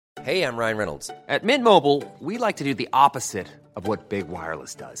Hey, I'm Ryan Reynolds. At Mint Mobile, we like to do the opposite of what Big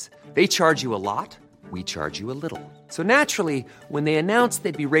Wireless does. They charge you a lot, we charge you a little. So naturally, when they announced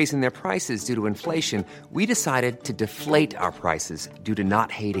they'd be raising their prices due to inflation, we decided to deflate our prices due to not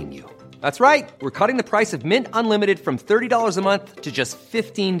hating you. That's right. We're cutting the price of Mint Unlimited from $30 a month to just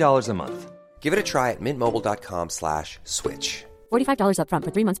 $15 a month. Give it a try at mintmobile.com/switch. $45 up front for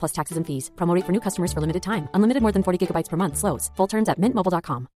 3 months plus taxes and fees. Promo rate for new customers for limited time. Unlimited more than 40 gigabytes per month. Slows full terms at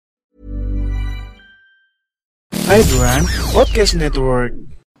mintmobile.com. Hydran Podcast Network.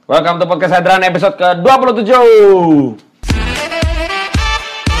 Welcome to Podcast Hydran episode ke-27.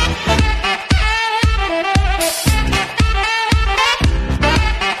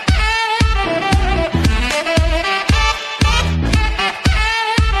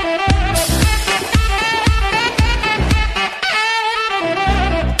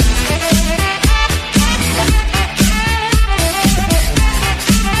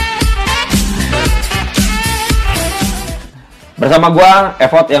 Bersama gue,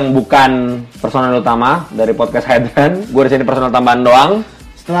 Evot yang bukan personal utama dari Podcast Hydran. Gue di sini personal tambahan doang.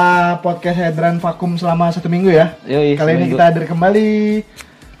 Setelah Podcast Hydran vakum selama 1 minggu ya. Yoi, kali ini seminggu. kita hadir kembali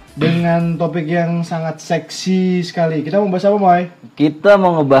dengan topik yang sangat seksi sekali. Kita mau bahas apa, Moy? Kita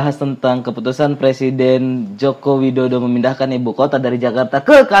mau ngebahas tentang keputusan Presiden Joko Widodo memindahkan ibu kota dari Jakarta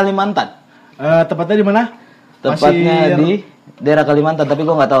ke Kalimantan. Tepatnya di mana? Tepatnya di daerah Kalimantan, tapi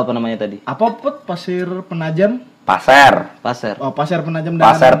gue nggak tahu apa namanya tadi. Apa Put? Pasir Penajam? Pasir. Pasir. Oh, Pasir Penajam dan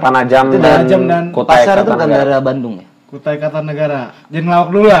Pasir Panajam Itu dan Penajam dan Kutai Pasir itu bukan Kartanegara. daerah Bandung ya? Kutai Kartanegara. Jangan ngelawak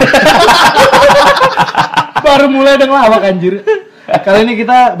dulu lah. Baru mulai udah ngelawak anjir. Kali ini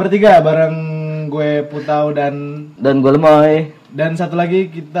kita bertiga bareng gue Putau dan Dan gue Lemoy. dan satu lagi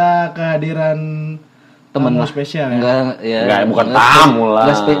kita kehadiran Temen tamu lah. spesial ya. Enggak, Bukan tamu lah.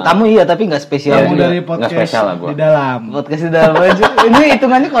 Tamu iya, tapi nggak spesial. Tamu juga. dari Nggak podcast spesial lah gua. di dalam. Podcast di dalam aja. Ini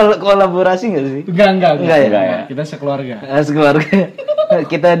hitungannya kolaborasi nggak sih? Enggak. Enggak ya? Enggak ya. Kita sekeluarga. Sekeluarga.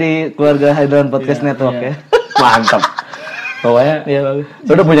 Kita di keluarga Hydran Podcast Iya, Network iya. ya. Mantap. Pokoknya Iya bagus.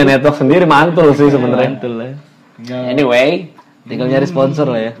 udah punya network sendiri, mantul sih sebenarnya. Mantul lah. Enggak. Anyway, Tinggal nyari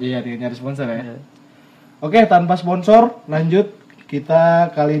sponsor lah ya. Iya, tinggal nyari sponsor ya. Oke, tanpa sponsor, lanjut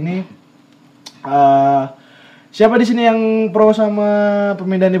kita kali ini siapa di sini yang pro sama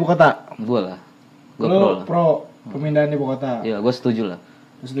pemindahan ibu kota? Gue lah. Gue Lu pro lah. pro pemindahan ibu kota. Iya, gue setuju lah.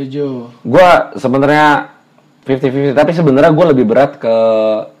 Setuju. gue sebenarnya 50-50, tapi sebenarnya gue lebih berat ke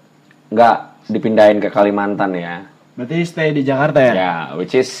nggak dipindahin ke Kalimantan ya. Berarti stay di Jakarta ya? Ya,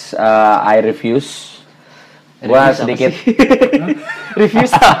 which is I refuse. Gue Review sedikit Review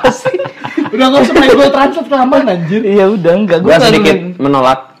apa sih? Udah nggak usah main Google Translate kelamaan anjir. Iya udah enggak. gue sedikit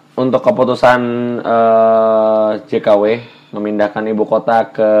menolak untuk keputusan JKW memindahkan ibu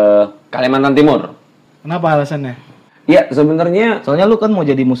kota ke Kalimantan Timur. Kenapa alasannya? Ya sebenarnya Soalnya lu kan mau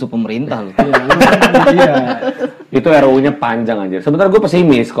jadi musuh pemerintah lu. Iya, lu kan- iya. itu RUU-nya panjang aja. Sebenarnya gue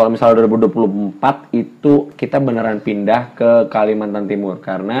pesimis kalau misalnya 2024 itu kita beneran pindah ke Kalimantan Timur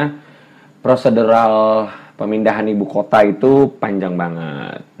karena prosedural pemindahan ibu kota itu panjang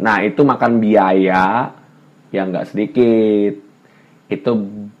banget. Nah itu makan biaya yang nggak sedikit. Itu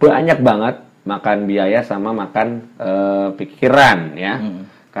banyak banget makan biaya sama makan pikiran ya.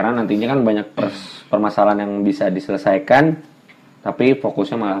 Karena nantinya kan banyak permasalahan yang bisa diselesaikan, tapi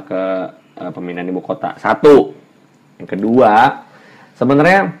fokusnya malah ke pemindahan ibu kota. Satu. Yang kedua,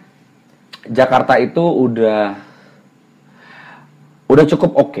 sebenarnya Jakarta itu udah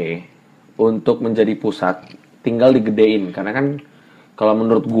cukup oke untuk menjadi pusat, tinggal digedein. Karena kan kalau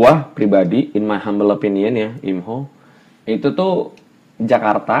menurut gua pribadi, in my humble opinion ya, IMHO, itu tuh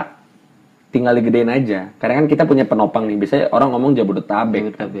Jakarta tinggal digedein aja. Karena kan kita punya penopang nih, biasanya orang ngomong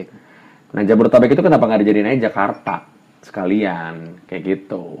Jabodetabek. Nah Jabodetabek itu kenapa nggak dijadiin aja Jakarta sekalian, kayak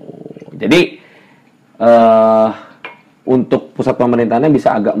gitu. Jadi untuk pusat pemerintahannya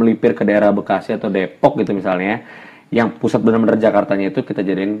bisa agak melipir ke daerah Bekasi atau Depok gitu misalnya. Yang pusat benar-benar Jakartanya itu kita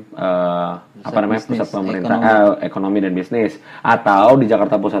jadiin pusat pemerintahan, ekonomi dan bisnis. Atau di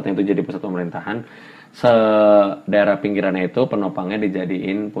Jakarta Pusatnya itu jadi pusat pemerintahan, daerah pinggirannya itu penopangnya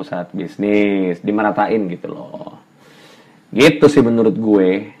dijadiin pusat bisnis, dimeratain gitu loh. Gitu sih menurut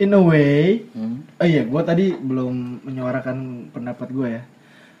gue. In a way, oh iya, gue tadi belum menyuarakan pendapat gue ya.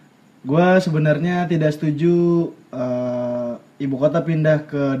 Gue sebenarnya tidak setuju ibu kota pindah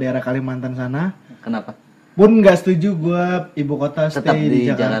ke daerah Kalimantan sana. Kenapa? Pun nggak setuju gue ibu kota Tetap stay di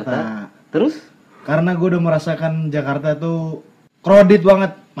Jakarta. Terus? Karena gue udah merasakan Jakarta tuh crowded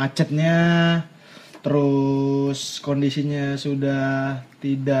banget, macetnya, terus kondisinya sudah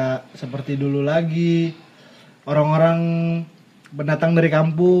tidak seperti dulu lagi. Orang-orang pendatang dari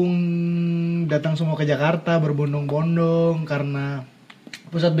kampung datang semua ke Jakarta berbondong-bondong karena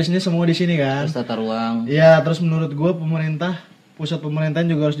pusat bisnis semua di sini kan. Terus tata ruang. Iya, terus menurut gue pusat pemerintahan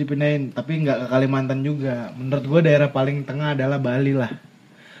juga harus dipindahin, tapi nggak ke Kalimantan juga. Menurut gue daerah paling tengah adalah Bali lah.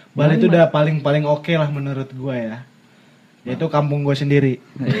 Bali itu udah paling oke lah menurut gue ya. Yaitu kampung gue sendiri.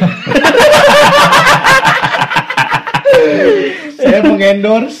 Saya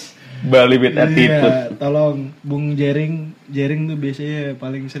mengendorse Bali with attitude. Iya, tolong Bung Jering tuh biasanya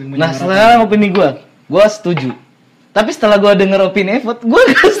paling sering Nah, menyuarakan. sekarang opini gue setuju. Tapi setelah gue denger opini Evot, gue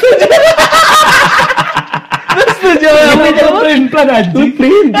gak setuju. Gue setuju sama Plan anjir.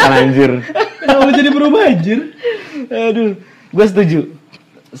 Anjir. Kenapa jadi berubah anjir? Aduh, gue setuju.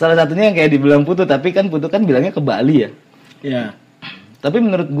 Salah satunya yang kayak dibilang Putu, tapi kan Putu kan bilangnya ke Bali ya. Iya. Tapi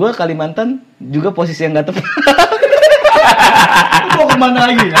menurut gue Kalimantan juga posisi yang gak tepat. Mau kemana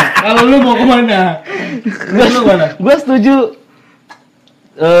lagi? Nah, kalau lu mau kemana? Lu mana? Gue setuju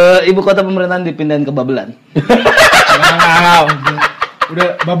ibu kota pemerintahan dipindahin ke Babelan.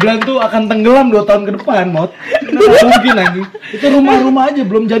 Udah Babelan tuh akan tenggelam 2 tahun ke depan, Mot. Nggak mungkin lagi. Itu rumah-rumah aja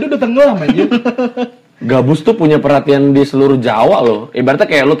belum jadi udah tenggelam aja. Gabus tuh punya perhatian di seluruh Jawa loh. Ibaratnya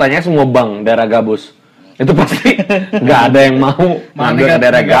kayak lu tanya semua bank daerah Gabus. Itu pasti nggak ada yang mau ngambil ke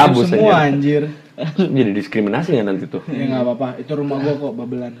daerah Gabus semua aja. anjir. Jadi diskriminasi nggak nanti tuh. Ya nggak apa-apa, itu rumah gua kok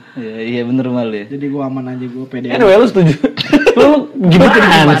Babelan. Iya bener malu ya. Jadi gua aman aja, gua pede. Anyway, lu setuju? Lu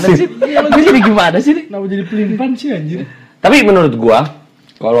gimana sih? Gue jadi gimana sih nih? Kenapa jadi pelimpan sih anjir? Tapi menurut gua,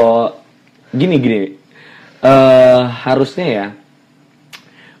 kalau gini, harusnya ya,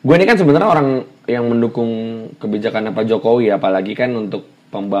 gua ini kan sebenarnya orang yang mendukung kebijakan Pak Jokowi, apalagi kan untuk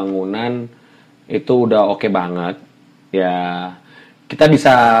pembangunan itu udah oke banget. Ya, kita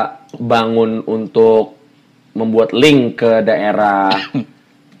bisa bangun untuk membuat link ke daerah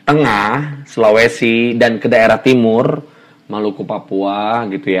tengah, Sulawesi, dan ke daerah timur, Maluku, Papua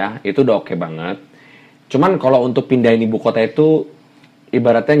gitu ya, itu udah oke banget. Cuman kalau untuk pindahin ibu kota itu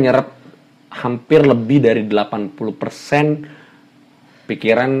ibaratnya nyerap hampir lebih dari 80%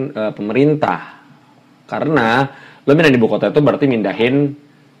 pikiran pemerintah. Karena lo pindahin ibu kota itu berarti mindahin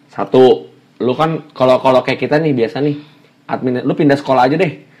satu, lo kan kalau kayak kita nih biasa nih, lo pindah sekolah aja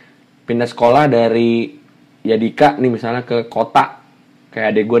deh. Pindah sekolah dari Yadika nih misalnya ke kota,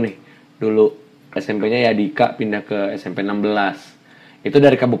 kayak adek gue nih dulu SMP-nya Yadika pindah ke SMP 16. Itu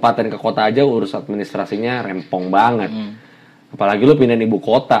dari kabupaten ke kota aja urus administrasinya rempong banget. Apalagi lu pindah ibu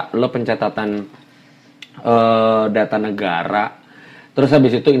kota, lu pencatatan data negara, terus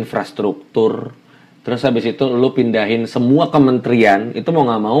habis itu infrastruktur, terus habis itu lu pindahin semua kementerian, itu mau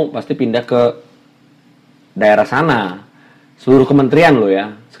nggak mau pasti pindah ke daerah sana. Seluruh kementerian lo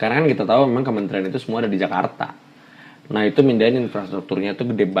ya. Sekarang kan kita tahu memang kementerian itu semua ada di Jakarta. Nah itu mindahin infrastrukturnya itu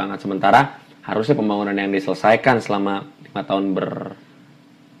gede banget. Sementara harusnya pembangunan yang diselesaikan selama 5 tahun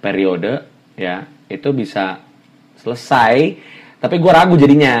berperiode ya itu bisa selesai. Tapi gue ragu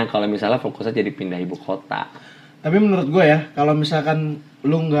jadinya kalau misalnya fokusnya jadi pindah ibu kota. Tapi menurut gue ya, kalau misalkan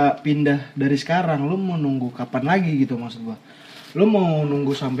lu nggak pindah dari sekarang, lu mau nunggu kapan lagi gitu maksud gue. Lu mau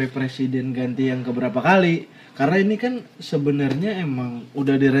nunggu sampai presiden ganti yang keberapa kali? Karena ini kan sebenarnya emang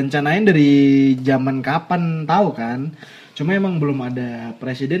udah direncanain dari zaman kapan tahu kan. Cuma emang belum ada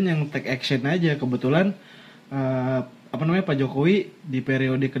presiden yang take action aja. Kebetulan Pak Jokowi di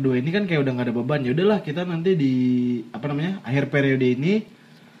periode kedua ini kan kayak udah nggak ada beban. Ya udahlah kita nanti di akhir periode ini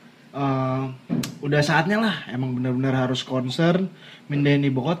udah saatnya lah emang benar-benar harus concern mindahin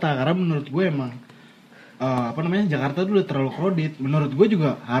ibu kota. Karena menurut gue emang Jakarta tuh udah terlalu crowded. Menurut gue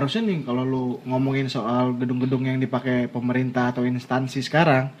juga harusnya nih kalau lu ngomongin soal gedung-gedung yang dipakai pemerintah atau instansi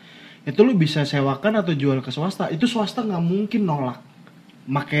sekarang, itu lu bisa sewakan atau jual ke swasta. Itu swasta nggak mungkin nolak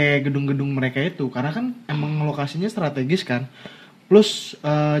make gedung-gedung mereka itu karena kan emang lokasinya strategis kan. Plus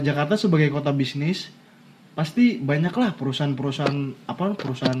Jakarta sebagai kota bisnis pasti banyak lah perusahaan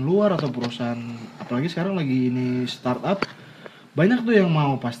luar atau perusahaan apalagi sekarang lagi ini startup banyak tuh yang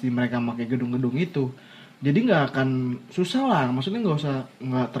mau pasti mereka pakai gedung-gedung itu. Jadi nggak akan susah lah, maksudnya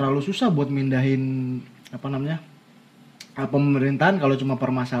nggak terlalu susah buat mindahin pemerintahan kalau cuma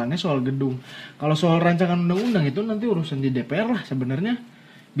permasalahannya soal gedung. Kalau soal rancangan undang-undang itu nanti urusan di DPR lah sebenarnya.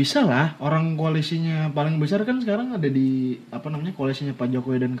 Bisa lah, orang koalisinya paling besar kan sekarang ada di koalisinya Pak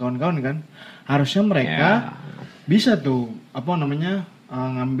Jokowi dan kawan-kawan kan. Harusnya mereka bisa tuh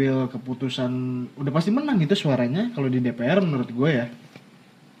ngambil keputusan, udah pasti menang itu suaranya kalau di DPR menurut gue ya.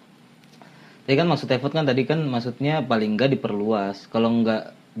 Tapi kan maksud Evot kan tadi kan maksudnya paling enggak diperluas. Kalau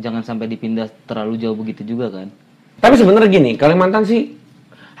enggak jangan sampai dipindah terlalu jauh begitu juga kan. Tapi sebenarnya gini, Kalimantan sih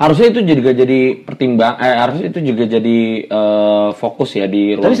harusnya itu juga jadi harusnya itu juga jadi fokus ya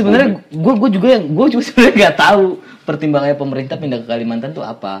di ruang. Tapi sebenarnya gue juga sebenarnya nggak tahu pertimbangannya pemerintah pindah ke Kalimantan tuh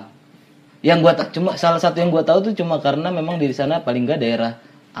apa. Yang cuma salah satu yang gua tahu tuh cuma karena memang di sana paling nggak daerah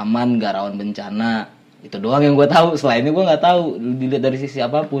aman, nggak rawan bencana. Itu doang yang gua tahu. Selainnya gua nggak tahu dilihat dari sisi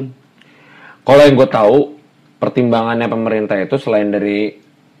apapun. Kalau yang gue tahu pertimbangannya pemerintah itu selain dari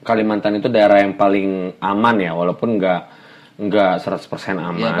Kalimantan itu daerah yang paling aman ya, walaupun nggak 100%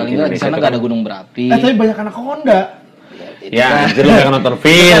 aman. Ya paling nggak di sana nggak ada gunung berapi. Tapi banyak anak Honda. Ya, anjir lu kan nonton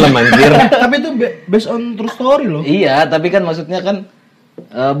film anjir. Tapi itu based on true story loh. Iya, tapi kan maksudnya kan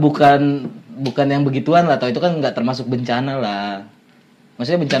bukan yang begituan lah, atau itu kan nggak termasuk bencana lah.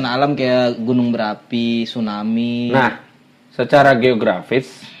 Maksudnya bencana alam kayak gunung berapi, tsunami. Nah, secara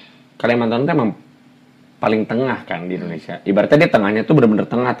geografis Kalimantan itu emang paling tengah kan di Indonesia. Ibaratnya dia tengahnya tuh bener-bener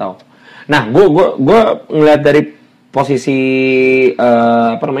tengah tau. Nah, gue ngeliat dari posisi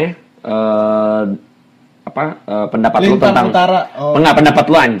pendapat lu Lintang tentang utara. Oh. Enggak, pendapat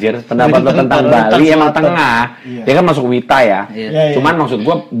lu anjir, pendapat lu tentang Bali emang tengah. Iya. Dia kan masuk Wita ya. Iya. Cuman maksud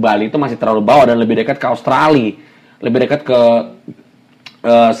gue Bali itu masih terlalu bawah dan lebih dekat ke Australia, lebih dekat ke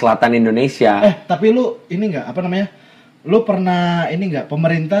selatan Indonesia. Tapi lu ini nggak apa namanya? Lu pernah ini nggak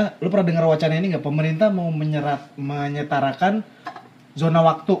pemerintah? Lu pernah dengar wacana ini nggak? Pemerintah mau menyetarakan zona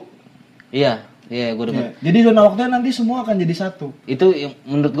waktu. Iya, gue dengar. Ya, jadi zona waktunya nanti semua akan jadi satu. Itu yang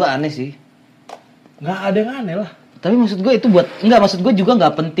menurut gue aneh sih. Nggak ada yang aneh lah. Tapi maksud gue itu maksud gue juga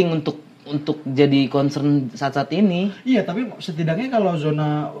nggak penting untuk jadi concern saat ini. Iya, tapi setidaknya kalau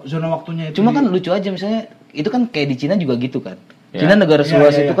zona waktunya itu Cuma kan lucu aja, misalnya itu kan kayak di Cina juga gitu kan. Ya. Cina negara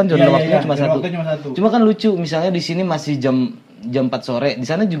seluas itu kan zona waktunya cuma zona satu. waktunya cuma satu. Cuma kan lucu, misalnya di sini masih jam 4 sore, di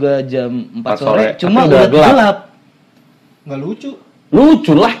sana juga jam 4 sore, sore, cuma tapi udah udah gelap. gelap. Nggak lucu.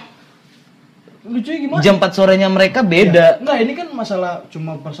 Lucu lah. Lucunya gimana? Jam 4 sorenya mereka beda. Enggak, ini kan masalah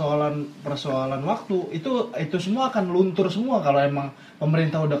cuma persoalan waktu. Itu semua akan luntur semua kalau emang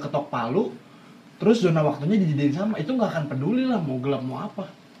pemerintah udah ketok palu. Terus zona waktunya dijadiin sama, itu nggak akan peduli lah mau gelap mau apa.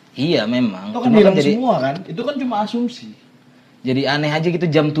 Iya memang. Itu kan Cuma hilang jadi semua kan. Itu kan cuma asumsi. jadi aneh aja gitu,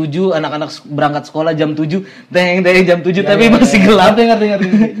 jam 7 anak-anak berangkat sekolah jam 7, dari jam 7 tapi Ya, masih gelap.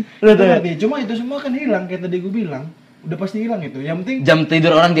 Ngerti. Cuma itu semua kan hilang kayak tadi gue bilang. Udah pasti hilang itu. Yang penting Jam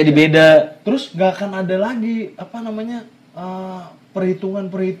tidur orang jadi beda. terus nggak akan ada lagi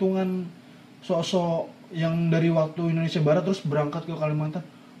perhitungan sok-sok yang dari waktu Indonesia Barat terus berangkat ke Kalimantan.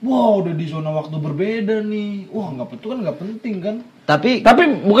 Wah, udah di zona waktu berbeda nih. Wah, itu kan nggak penting kan? Tapi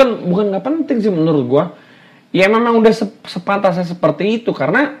bukan nggak penting sih menurut gua. Ya memang udah sepantasnya seperti itu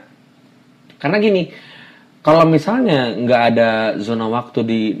karena gini, kalau misalnya nggak ada zona waktu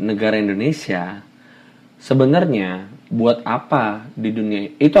di negara Indonesia, sebenarnya buat apa di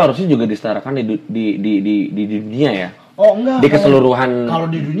dunia itu harusnya juga disetarakan di dunia ya. Oh, enggak. Di keseluruhan. Kalau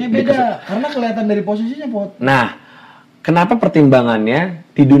di dunia beda karena kelihatan dari posisinya, Pot. Nah, kenapa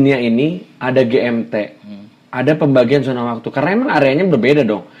pertimbangannya di dunia ini ada GMT, ada pembagian zona waktu? Karena emang areanya berbeda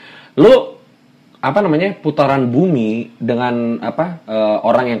dong. Lu putaran bumi dengan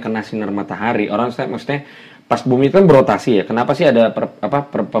orang yang kena sinar matahari, maksudnya pas bumi itu kan berotasi ya. Kenapa sih ada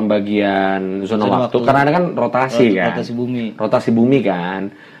pembagian zona waktu? Karena ada kan rotasi kan. Rotasi bumi kan.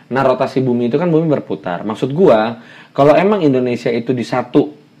 Nah, rotasi bumi itu kan bumi berputar. Maksud gua, kalau emang Indonesia itu di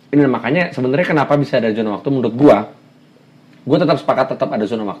satu, ini makanya sebenarnya kenapa bisa ada zona waktu menurut gua tetap sepakat tetap ada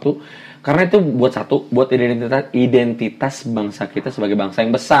zona waktu karena itu buat identitas bangsa kita sebagai bangsa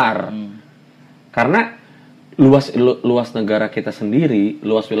yang besar. Karena luas negara kita sendiri,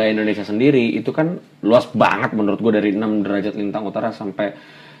 luas wilayah Indonesia sendiri itu kan luas banget menurut gue, dari 6 derajat lintang utara sampai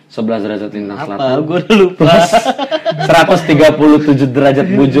 11 derajat lintang selatan. Gue lupa. 137 derajat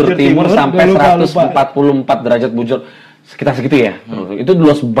bujur timur sampai 144 derajat bujur, sekitar segitu ya. Itu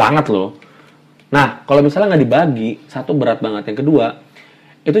luas banget loh. Nah, kalau misalnya nggak dibagi, satu berat banget, yang kedua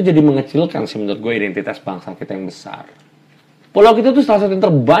itu jadi mengecilkan sih menurut gue identitas bangsa kita yang besar. Pulau kita tuh salah satu yang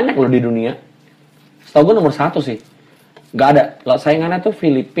terbanyak loh di dunia. Setahu gue nomor 1 sih. Gak ada. Saingannya tuh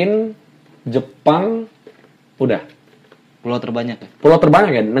Filipina, Jepang, udah. Pulau terbanyak ya? Pulau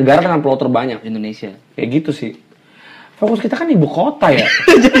terbanyak ya? Negara dengan pulau terbanyak. Indonesia. Kayak gitu sih. Fokus kita kan ibu kota ya.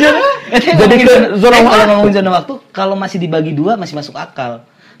 Jadi kalau ngomongin zona waktu, kalau masih dibagi 2 masih masuk akal.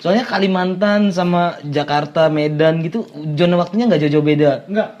 Soalnya Kalimantan sama Jakarta, Medan gitu, zona waktunya nggak jauh-jauh beda.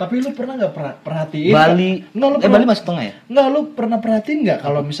 Enggak, tapi lu pernah nggak perhatiin? Bali. Bali masuk tengah ya? Enggak, lu pernah perhatiin nggak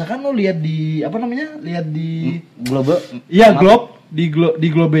kalau misalkan lu lihat di Globe. Iya, di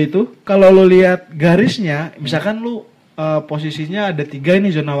globe itu, kalau lu lihat garisnya, misalkan lu posisinya ada 3 ini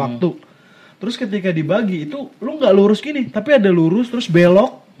zona waktu. Terus ketika dibagi itu lu nggak lurus gini, tapi ada lurus terus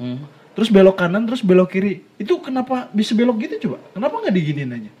belok. Terus belok kanan, terus belok kiri. Itu kenapa bisa belok gitu coba? Kenapa nggak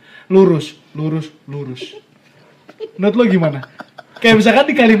diginiin aja? Lurus. Menurut lo gimana? Kayak misalkan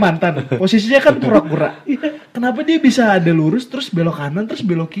di Kalimantan, posisinya kan pura-pura. Kenapa dia bisa ada lurus terus belok kanan terus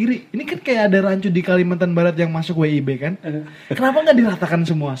belok kiri? Ini kan kayak ada rancu di Kalimantan Barat yang masuk WIB kan? Kenapa nggak diratakan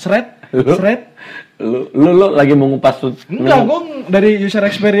semua? Seret? Lu lagi mengupas tuh. Enggak, gue dari user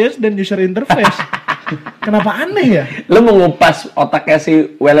experience dan user interface. Kenapa aneh ya? Lu mengupas otaknya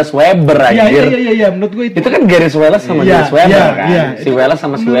si Wallace Weber anjir. Iya, menurut gue itu. Itu kan Gareth Wallace sama Iya, Gareth Weber iya, kan. iya. Si Wallace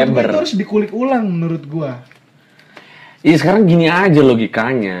sama si Menurut gue Weber. itu harus dikulik ulang menurut gue. Iya sekarang gini aja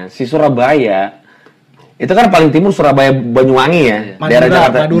logikanya. Si Surabaya itu kan paling timur Surabaya Banyuwangi ya.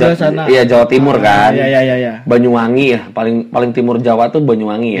 Madura sana. Iya Jawa Timur kan. Iya. Banyuwangi ya, paling timur Jawa tuh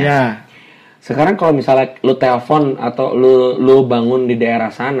Banyuwangi ya. Iya. Sekarang kalau misalnya lu telepon atau lu bangun di daerah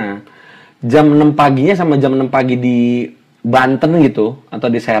sana, jam 6 paginya sama jam 6 pagi di Banten gitu atau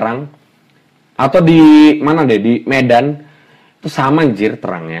di Serang atau di mana deh di Medan itu sama anjir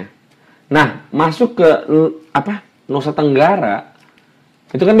terangnya. Nah, masuk ke Nusa Tenggara.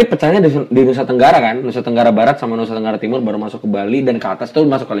 Itu kan dia pecahnya di Nusa Tenggara kan, Nusa Tenggara Barat sama Nusa Tenggara Timur baru masuk ke Bali dan ke atas itu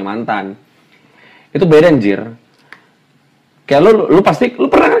masuk Kalimantan. Itu beda anjir. Kayak lu pasti lu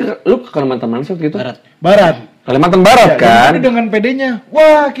pernah lu ke Kalimantan mana sih waktu itu? Barat. Kalimantan Barat kan? Jadi dengan pedenya,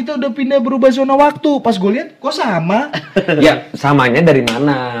 wah kita udah pindah berubah zona waktu. Pas gue lihat, kok sama? Ya samanya dari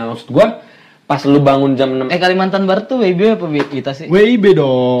mana? Maksud gue pas lu bangun jam 6 Kalimantan Barat tuh WIB apa Wita sih? WIB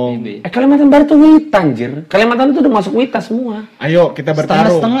dong. Kalimantan Barat tuh Wita anjir. Kalimantan itu udah masuk Wita semua. Ayo kita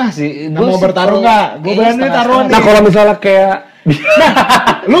bertarung. Setengah sih. Nggak mau bertarung nggak? Gue berani taruhan. Nah kalau misalnya kayak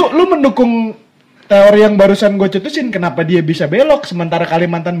lu mendukung teori yang barusan gue cetusin, kenapa dia bisa belok sementara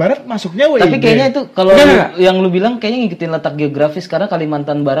Kalimantan Barat masuknya WIB? Tapi kayaknya itu kalau yang lu bilang kayaknya ngikutin letak geografis karena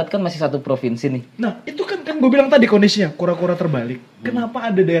Kalimantan Barat kan masih satu provinsi nih. Nah itu kan gue bilang tadi kondisinya kura-kura terbalik.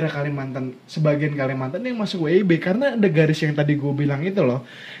 Kenapa ada daerah Kalimantan, sebagian Kalimantan yang masuk WIB? Karena ada garis yang tadi gue bilang itu loh,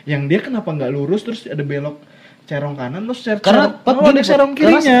 yang dia kenapa nggak lurus terus ada belok cerong kanan terus karena ada cerong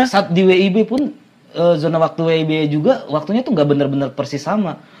kirinya. Karena saat di WIB pun zona waktu WIB juga waktunya tuh nggak benar-benar persis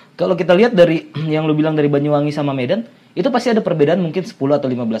sama. Kalau kita lihat dari yang lu bilang dari Banyuwangi sama Medan, itu pasti ada perbedaan mungkin 10 atau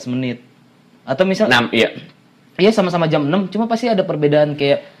 15 menit. Atau misal 6, iya. Iya sama-sama jam 6, cuma pasti ada perbedaan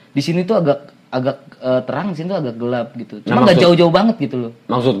kayak di sini tuh agak terang, di sini tuh agak gelap gitu. Cuma nggak jauh-jauh banget gitu loh.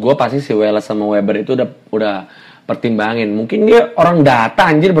 Maksud gue pasti si Wallace sama Weber itu udah pertimbangin. Mungkin dia orang data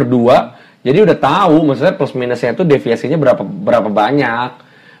anjir berdua, jadi udah tahu maksudnya plus minusnya itu deviasinya berapa banyak.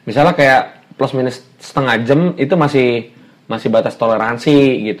 Misalnya kayak plus minus setengah jam itu masih batas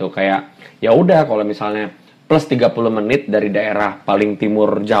toleransi gitu. Kayak ya udah kalau misalnya plus 30 menit dari daerah paling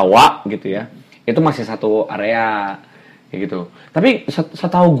timur Jawa gitu ya, itu masih satu area kayak gitu. Tapi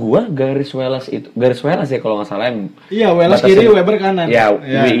setahu gua garis Wallace ya kalau nggak salah. Iya, Wallace kiri, Weber kanan. Ya,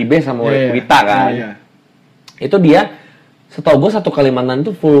 WIB sama Wita kan. Iya. Itu dia setahu gua satu Kalimantan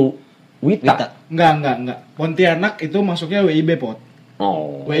itu full Wita. Enggak. Pontianak itu masuknya WIB pot.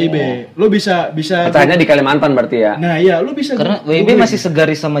 Oh. WIB. Lu bisa pecahnya di Kalimantan berarti ya. Nah, iya, lu bisa karena WIB masih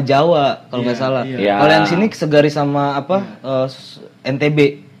segaris sama Jawa kalau nggak salah. Iya. Kalau yang sini segaris sama NTB.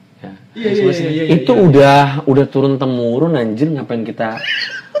 Iya. Itu udah turun temurun anjir, ngapain kita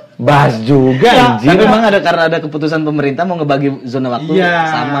bahas juga anjir. Tapi memang karena ada keputusan pemerintah mau ngebagi zona waktu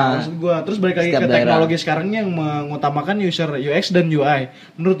sama. Maksud gua terus balik lagi ke teknologi sekarang yang mengutamakan user UX dan UI.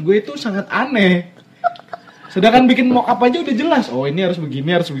 Menurut gue itu sangat aneh. Sedangkan bikin mockup aja udah jelas. Oh, ini harus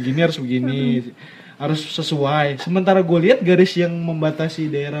begini, harus sesuai. Sementara gue lihat garis yang membatasi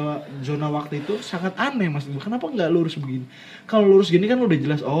daerah zona waktu itu sangat aneh, maksud gue. Kenapa nggak lurus begini? Kalau lurus gini kan udah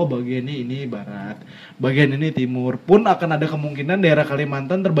jelas. Oh, bagian ini barat, bagian ini timur. Pun akan ada kemungkinan daerah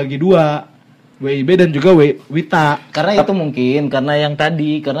Kalimantan terbagi dua, WIB dan juga Wita. Karena itu mungkin karena yang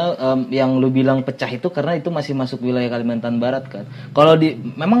tadi yang lu bilang pecah itu karena itu masih masuk wilayah Kalimantan Barat kan. Kalau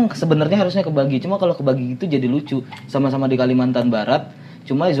memang sebenarnya harusnya kebagi, cuma kalau kebagi itu jadi lucu. Sama-sama di Kalimantan Barat,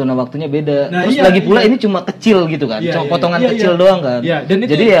 cuma zona waktunya beda. Nah, terus lagi pula ini cuma kecil gitu kan. Cuma potongan kecil doang kan. Iya, dan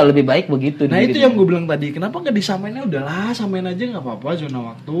itu, jadi ya lebih baik begitu. Nah, itu yang gue bilang tadi. Kenapa nggak disamainnya udahlah, samain aja nggak apa-apa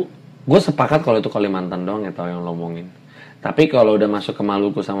zona waktu. Gue sepakat kalau itu Kalimantan doang ya tahu yang lo ngomongin. Tapi kalau udah masuk ke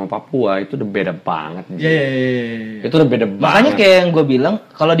Maluku sama Papua itu udah beda banget. Iya. Itu udah beda banget. Makanya kayak yang gue bilang,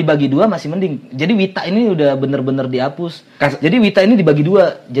 kalau dibagi dua masih mending. Jadi Wita ini udah bener-bener dihapus. Jadi Wita ini dibagi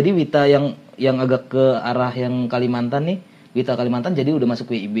dua. Jadi Wita yang agak ke arah yang Kalimantan nih, Wita Kalimantan jadi udah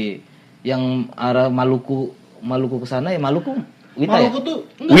masuk WIB. Yang arah Maluku ke sana ya Maluku Wita. Maluku ya? tuh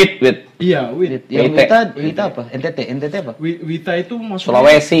Wit. Iya, Wit. Yang Wita apa? NTT apa? Wita itu masuk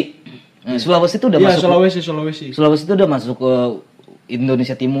Sulawesi. Sulawesi itu udah masuk. Sulawesi. Sulawesi itu udah masuk ke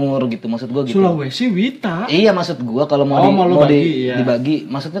Indonesia Timur gitu, maksud gua gitu. Sulawesi Wita. Iya, maksud gua kalau mau, Oh, mau lu bagi, iya. dibagi,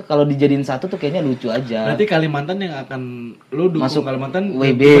 maksudnya kalau dijadiin satu tuh kayaknya lucu aja. Berarti Kalimantan yang akan lu dukung Masuk Kalimantan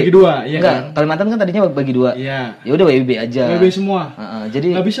WB bagi 2, iya enggak, kan? Kalimantan kan tadinya bagi 2. Iya. Ya udah WB aja. WB semua.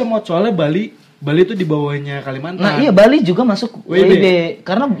 Jadi Nggak bisa mau soalnya Bali itu di bawahnya Kalimantan. nah iya, Bali juga masuk WB. WB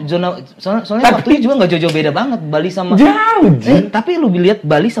karena soalnya waktunya juga nggak jauh-jauh beda banget Bali sama Jauh, tapi lu lihat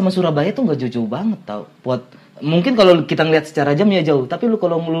Bali sama Surabaya tuh nggak jauh-jauh banget tau. Mungkin kalau kita ngelihat secara jam ya jauh, tapi lu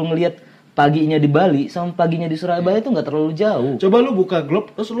kalau lu ngelihat paginya di Bali sama paginya di Surabaya tuh nggak terlalu jauh. Coba lu buka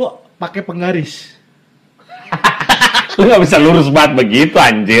globe terus lu pakai penggaris. Lu nggak bisa lurus banget begitu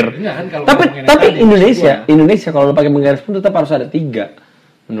anjir. Enggak kan kalau Tapi ngomongin tadi, Indonesia kalau lu pakai penggaris pun tetap harus ada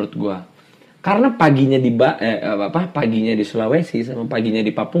 3 menurut gua. Karena paginya paginya di Sulawesi sama paginya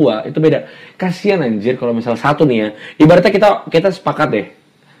di Papua itu beda. Kasihan anjir kalau misal satu nih ya. Ibaratnya kita sepakat deh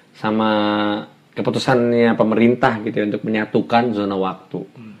sama keputusannya pemerintah gitu ya untuk menyatukan zona waktu.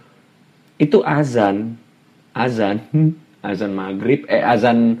 Itu azan maghrib,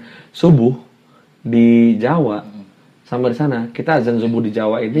 azan subuh di Jawa sama di sana. Kita azan subuh di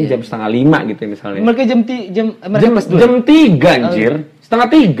Jawa ini jam 4:30 gitu ya misalnya. Mereka jam 3 anjir.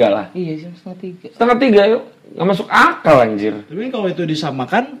 2:30 lah. Iya, jam 2:30. 2:30 yuk. Nggak masuk akal anjir. Tapi kalau itu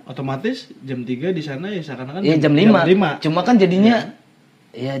disamakan otomatis jam 3 di sana ya seakan-akan Iya, jam 5. Cuma kan jadinya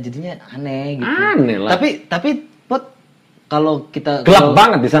jadinya aneh gitu. Aneh lah. Tapi Pot, kalau kita Gelap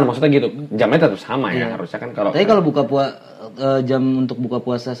banget di sana maksudnya gitu. Jamnya tetap sama ya harusnya kan kalau. Tapi kalau jam untuk buka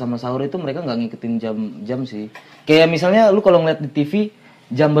puasa sama sahur itu mereka nggak ngikutin jam sih. Kayak misalnya lu kalau ngeliat di TV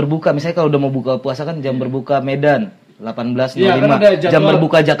jam berbuka, misalnya kalau udah mau buka puasa kan jam berbuka Medan 18.05, jam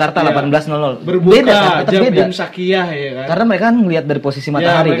berbuka Jakarta 18.00. Berbuka beda kan? Tetap beda. Jam Sakiyah ya kan. Karena mereka kan ngeliat dari posisi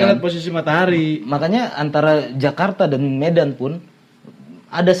matahari mereka kan. lihat posisi matahari. Makanya antara Jakarta dan Medan pun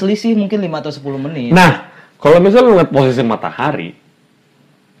ada selisih mungkin 5 atau 10 menit. Nah, kalau misalnya lu ngeliat posisi matahari,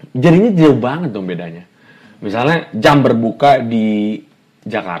 jadinya jauh banget dong bedanya. Misalnya jam berbuka di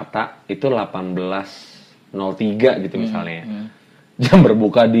Jakarta itu 18.03 gitu misalnya. Jam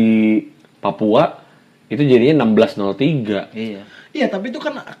berbuka di Papua itu jadinya 16.03. Iya. Iya, tapi itu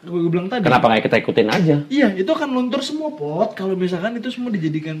kan gue bilang tadi. Kenapa nggak kita ikutin aja? Iya, itu akan luntur semua Pot. Kalau misalkan itu semua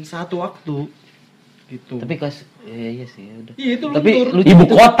dijadikan satu waktu. Gitu. Tapi iya sih udah. Iya, itu Tapi luntur. Ibu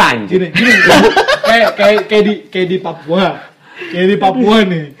kota anjir. Gini. kayak di Papua. Kayak di Papua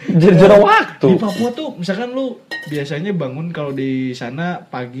nih. Jadi zona waktu. Di Papua tuh misalkan lu biasanya bangun kalau di sana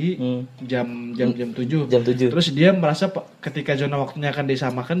pagi jam 7. Jam 7. Terus dia merasa ketika zona waktunya akan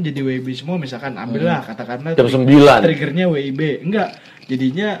disamakan jadi WIB semua, misalkan ambillah katakanlah Jam 9. triggernya WIB. Enggak.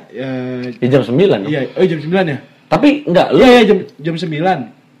 Jadinya Ya jam 9. iya, jam 9 ya. Tapi enggak, lu Iya, jam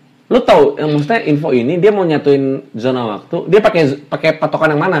 9. lu tahu yang maksudnya info ini dia mau nyatuin zona waktu, dia pakai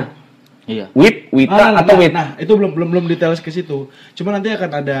patokan yang mana? Iya. Wita atau wit? Nah, itu belum detail ke situ. Cuma nanti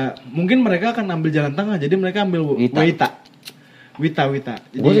akan ada, mungkin mereka akan ambil jalan tengah. Jadi mereka ambil Wita. Wita.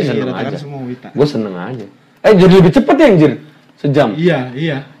 Jadi Gue sih seneng ratakan aja. semua Wita. Gue seneng aja. Jadi lebih cepet ya anjir. Sejam. Iya.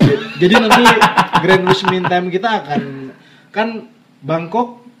 Jadi nanti Grand Wish Mean Time kita akan kan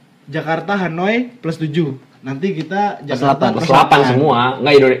Bangkok, Jakarta, Hanoi plus 7. Nanti kita Jakarta Plus 8 semua.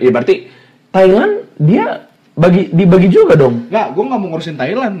 Enggak Indonesia. Berarti Thailand dia dibagi juga dong. Enggak, gue nggak mau ngurusin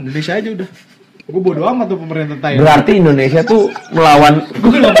Thailand, Indonesia aja udah. Gue bodo amat tuh pemerintah Thailand. Berarti Indonesia tuh melawan.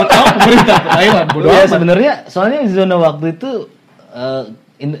 Gue nggak mau tahu pemerintah Thailand, bodo Ya amat. sebenarnya soalnya zona waktu itu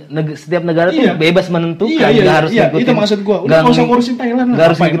setiap negara tuh Iya. bebas menentukan, Iya, nggak harus ngikutin. itu maksud gua. Udah nggak usah ngurusin Thailand lah. Nggak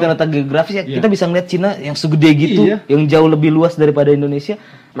harus Ngapain ngikutin lu? letak geografis ya. Iya. Kita bisa ngeliat Cina yang segede gitu, Iya. yang jauh lebih luas daripada Indonesia.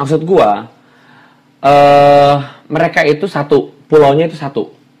 Maksud gua mereka itu satu, pulaunya itu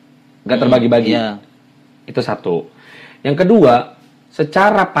satu. Nggak terbagi-bagi. Iya. Itu satu. Yang kedua,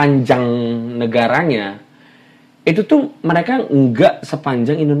 secara panjang negaranya itu tuh mereka nggak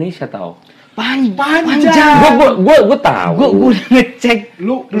sepanjang Indonesia tau. Panjang. Gue tahu. Gue udah ngecek.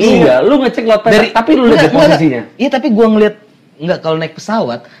 Lu Iya, lu ngecek lot tapi lu lihat posisinya. Iya, tapi gue ngeliat nggak kalau naik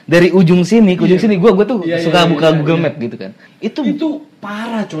pesawat dari ujung sini ke ujung sini, gue tuh Iya, suka iya, buka iya, Google iya. Map gitu kan. Itu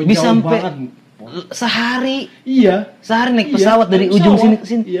parah coy, bisa jauh sampai banget. sehari Iya. naik pesawat dari ujung sini ke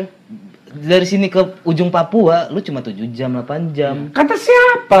sini. Iya. Dari sini ke ujung Papua, lu cuma 7 jam, 8 jam. Kata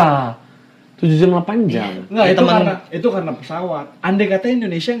siapa? 7 jam 8 jam. Enggak, Ya, itu karena pesawat. Andai kata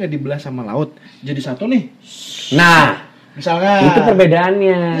Indonesia nggak dibelah sama laut, jadi satu nih. Nah, Misalnya. itu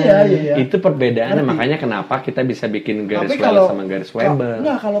perbedaannya. Iya. Itu perbedaannya. Ngerti. Makanya kenapa kita bisa bikin garis Tapi Welles sama garis Weber.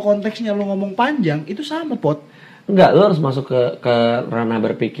 Enggak, kalau konteksnya lu ngomong panjang, itu sama Pot. Enggak, lo harus masuk ke ranah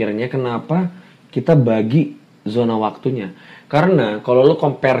berpikirnya kenapa kita bagi zona waktunya. Karena kalau lo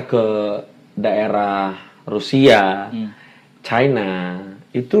compare ke daerah Rusia, China,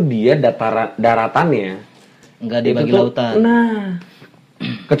 itu dia daratannya Nggak itu dibagi tuh, lautan. Nah,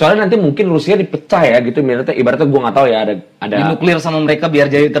 Kecuali nanti mungkin Rusia dipecah ya gitu, ibaratnya gue nggak tahu ya ada Dinuklir sama mereka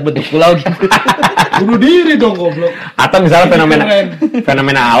biar jadi terbentuk pulau gitu. Bunuh diri dong goblok. atau misalnya fenomena Keren.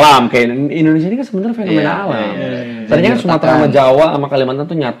 fenomena alam kayak Indonesia ini kan sebenarnya fenomena Iya, alam. iya. Tadinya kan Sumatera sama Jawa sama Kalimantan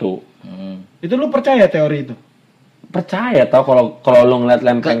tuh nyatu. Itu lu percaya teori itu? Percaya tau kalau lo ngeliat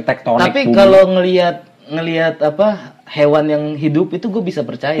lempeng tektonik Tapi bumi. kalau ngelihat apa hewan yang hidup itu gue bisa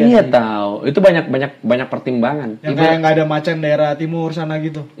percaya. Iya sih. tahu, itu banyak pertimbangan. Yang kayak nggak ada macan daerah timur sana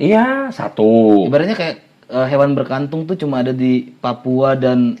gitu. Iya, satu. Ibaratnya kayak hewan berkantung tuh cuma ada di Papua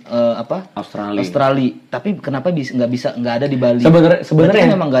dan Australia. Tapi kenapa nggak ada di Bali? Sebenarnya Berarti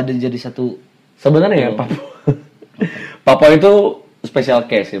kan memang nggak ada jadi satu. sebenarnya ya Papua itu special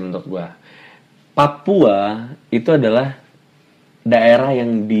case sih menurut gua. Papua itu adalah daerah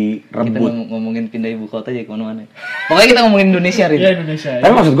yang Kita direbut. ngomongin pindah ibu kota aja kemana-mana. Pokoknya kita ngomongin Indonesia, Rin. Iya Indonesia.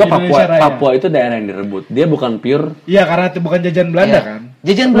 Tapi maksud gua Indonesia Raya. Papua itu daerah yang direbut. Dia bukan pure. Iya karena itu bukan jajan Belanda Iya. kan.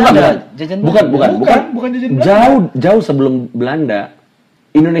 Jajan Bukan, Belanda. Bukan jajan Belanda. Jauh sebelum Belanda.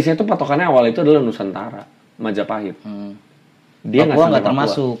 Indonesia itu patokannya awal itu adalah Nusantara, Majapahit. Dia Papua nggak sampai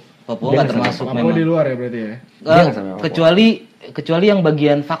termasuk. Papua Dia nggak nggak termasuk Papua memang. di luar ya berarti ya. Dia nggak sampai Papua. Kecuali yang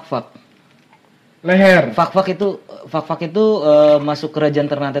bagian Fak-Fak. Leher. Fak-Fak itu masuk kerajaan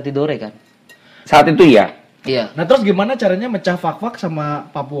Ternate Tidore kan? Saat itu ya. Iya. Nah terus gimana caranya mecah Fak-Fak sama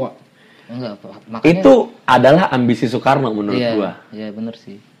Papua? Enggak, makanya Itu adalah ambisi Soekarno menurut iya, gua. Iya, benar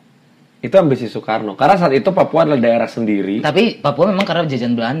sih. Itu ambisi Soekarno. Karena saat itu Papua adalah daerah sendiri. Tapi Papua memang karena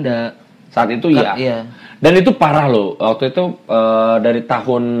jajan Belanda. Saat itu ya. Iya. Dan itu parah loh. Waktu itu dari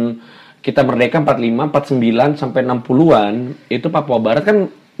tahun kita merdeka 45, 49 sampai 60-an, itu Papua Barat kan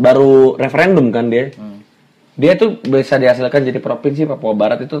baru referendum kan dia. Dia tuh bisa dihasilkan jadi provinsi Papua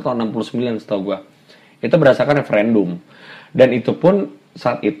Barat itu tahun 69 setahu gua. Itu berdasarkan referendum. Dan itu pun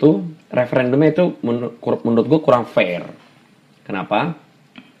saat itu referendumnya itu menurut gua kurang fair. Kenapa?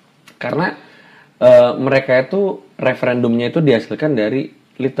 Karena mereka itu referendumnya itu dihasilkan dari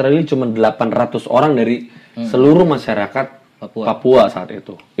literally cuma 800 orang dari seluruh masyarakat Papua saat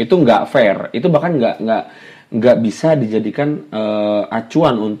itu. Itu nggak fair. Itu bahkan nggak bisa dijadikan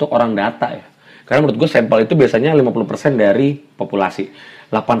acuan untuk orang data ya. Karena menurut gue sampel itu biasanya 50% dari populasi.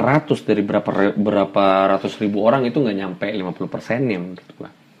 800 dari berapa ratus ribu orang itu nggak nyampe 50%-nya menurut gue.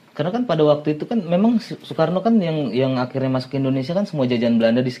 Karena kan pada waktu itu kan memang Soekarno kan yang akhirnya masuk ke Indonesia kan semua jajahan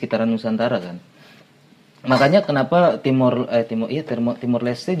Belanda di sekitaran Nusantara kan. Makanya kenapa Timor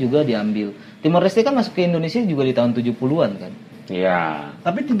Leste juga diambil. Timor Leste kan masuk ke Indonesia juga di tahun 70-an kan. Iya.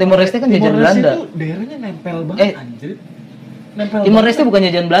 Tapi Timor Leste kan jajan Belanda. itu daerahnya nempel banget anjir. Nempel Timor banget. Leste bukan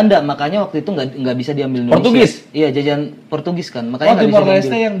jajan Belanda, makanya waktu itu nggak bisa diambil Indonesia. Portugis? Iya, jajan Portugis kan. Oh Makanya nggak Timor bisa Leste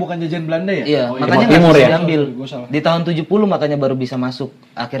diambil. yang bukan jajan Belanda ya? Iya, Oh, makanya nggak Timur bisa ya? diambil. Gua salah. Di tahun 70 makanya baru bisa masuk.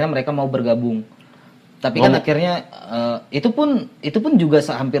 Akhirnya mereka mau bergabung. Tapi kan akhirnya itu pun juga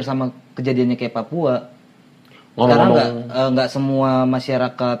hampir sama kejadiannya kayak Papua. Karena nggak semua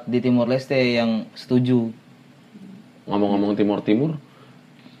masyarakat di Timor Leste yang setuju. Ngomong-ngomong Timur,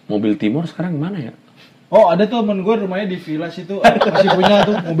 mobil Timor sekarang mana ya? Oh ada tuh temen gue rumahnya di Villa situ masih punya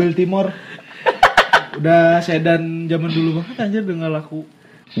tuh mobil Timor. Udah sedan zaman dulu banget anjir udah nggak laku.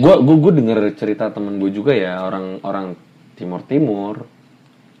 Gue denger cerita temen gue juga ya orang Timor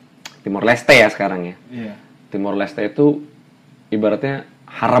Leste ya sekarang ya. Iya. Timor Leste itu ibaratnya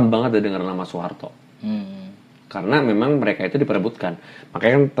haram banget ada dengar nama Soeharto. Karena memang mereka itu diperebutkan.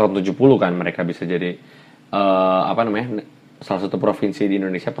 Makanya kan tahun 70 kan mereka bisa jadi salah satu provinsi di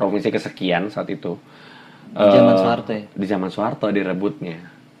Indonesia, provinsi kesekian saat itu. Di zaman Soeharto ya? Di zaman Soeharto direbutnya.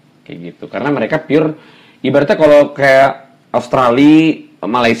 Kayak gitu. Karena mereka pure ibaratnya kalau kayak Australia,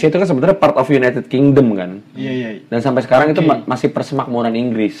 Malaysia itu kan sebenarnya part of United Kingdom kan. Iya. Dan sampai sekarang itu masih persemakmuran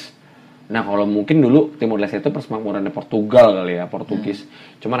Inggris. Nah, kalau mungkin dulu Timor Leste itu persemakmurannya Portugal kali ya, Portugis.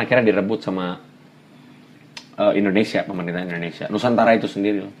 Cuman akhirnya direbut sama Indonesia, pemerintah Indonesia. Nusantara itu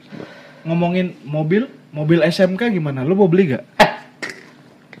sendiri loh. Ngomongin mobil SMK gimana? Lu mau beli gak?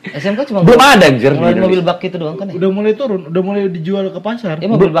 SMK cuma Belum ada anjir di mobil Indonesia. bak itu doang kan ya? Udah mulai turun, udah mulai dijual ke pasar. Ya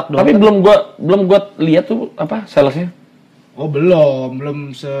mobil bak doang. Tapi kan? belum gua lihat tuh apa salesnya. Oh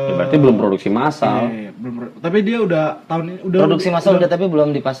belum se. Ya, berarti belum produksi massal. Iya, belum. Tapi dia udah tahun ini udah Produksi massal udah tapi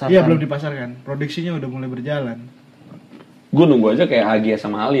belum dipasarkan. Iya belum dipasarkan. Produksinya udah mulai berjalan. Gue nunggu aja kayak Hagia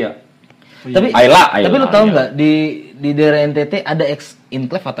sama Alia. Tapi Ayla, tapi lu tahu Ayla. nggak di daerah NTT ada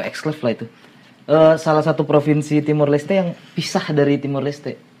enclave atau exclave lah itu. Salah satu provinsi Timor Leste yang pisah dari Timor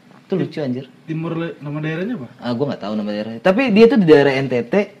Leste. Itu lucu anjir. Nama daerahnya apa? Gue nggak tahu nama daerahnya. Tapi dia tuh di daerah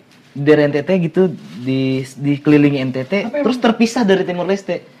NTT, gitu dikelilingi NTT, terus terpisah dari Timor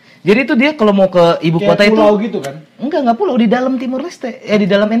Leste. Jadi itu dia kalau mau ke ibu Kayak kota itu pulau gitu kan? Enggak pulau di dalam Timor Leste, di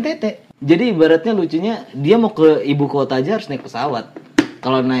dalam NTT. Jadi ibaratnya lucunya dia mau ke ibu kota aja harus naik pesawat.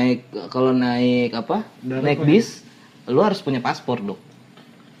 Kalau naik apa? Naik bis, lu harus punya paspor dong.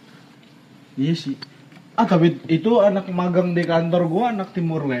 Iya sih. Tapi itu anak magang di kantor gua anak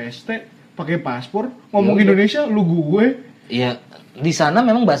Timur Leste pakai paspor ngomong Indonesia lu gue. Iya, di sana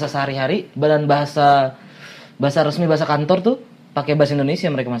memang bahasa sehari-hari dan bahasa resmi bahasa kantor tuh pakai bahasa Indonesia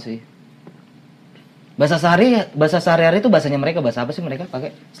mereka masih. Bahasa sehari-hari itu bahasanya mereka, bahasa apa sih mereka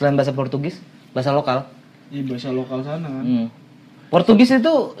pakai selain bahasa Portugis, bahasa lokal. Iya, bahasa lokal sana kan. Portugis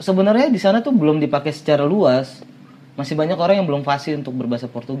itu sebenarnya di sana tuh belum dipakai secara luas. Masih banyak orang yang belum fasih untuk berbahasa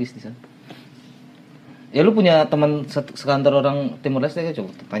Portugis di sana. Ya lu punya teman sekantor orang Timor Leste,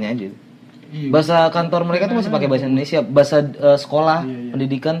 coba tanya aja. Iya. Bahasa kantor mereka tuh masih pakai bahasa Indonesia, bahasa sekolah,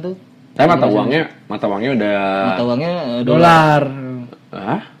 pendidikan tuh. Tapi mata uangnya udah Mata uangnya Dolar.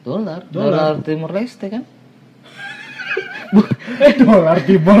 Hah? Dolar Timor Leste kan? Dolar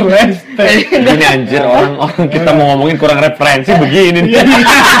Timor Leste. Ini anjir orang kita mau ngomongin kurang referensi begini nih.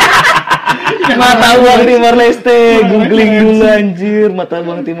 Mata uang Timor Leste, googling dulu anjir, mata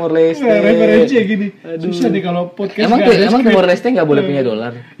uang Timor Leste. Referensi ya gini. Susah nih kalau podcast. Emang Timor Leste nggak boleh punya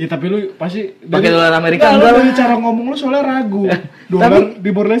dolar? Ya tapi lu pasti Pakai dolar Amerika enggak. enggak? Dari cara ngomong lu soalnya ragu. Dolar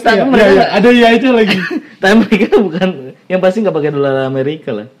Timor Leste ya. mereka- Iya, ada ya itu lagi. Tapi mereka bukan, yang pasti nggak pakai dolar Amerika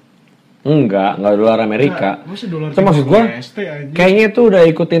lah. Enggak dolar Amerika. Masa dolar Itu maksud Timor gua Leste anjing. kayaknya itu udah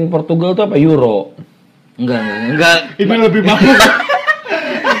ikutin Portugal tuh apa Euro. Enggak. Ini lebih mabuk.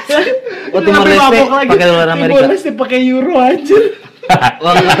 Oh, Timor Leste pakai dolar Amerika. Timor Leste pakai euro anjir.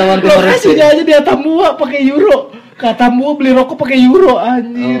 Mata uang Timor Leste. Lokasinya aja di Atambua pakai euro. Ke Atambua beli rokok pakai euro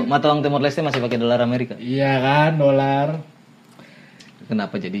anjir. Mata uang Timor Leste masih pakai dolar Amerika. Iya kan, dolar.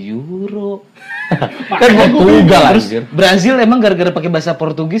 Kenapa jadi euro? Kan Portugal anjir. Brazil emang gara-gara pakai bahasa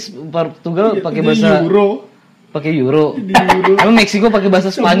Portugal pakai Di bahasa euro. pakai euro. Di euro. Emang Meksiko pakai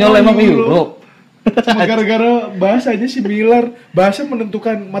bahasa Spanyol Semua emang euro. euro. Cuma gara-gara bahasanya similar, bahasa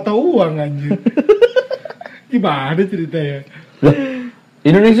menentukan mata uang anjir. Gimana ceritanya? Lah,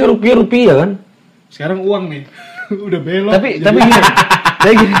 Indonesia rupiah kan? Sekarang uang nih. Udah belok. Tapi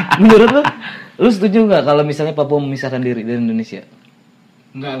gini, menurut lu setuju nggak kalau misalnya Papua memisahkan diri dari Indonesia?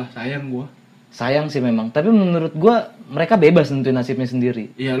 enggak lah, sayang gua. Sayang sih memang, tapi menurut gua mereka bebas nentuin nasibnya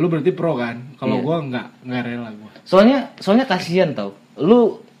sendiri. Iya, lu berarti pro kan? Kalau Iya. gua enggak rela gua. Soalnya kasihan tau.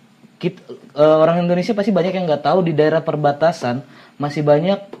 Orang Indonesia pasti banyak yang nggak tahu di daerah perbatasan masih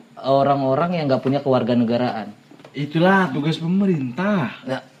banyak orang-orang yang nggak punya kewarganegaraan. Itulah tugas pemerintah.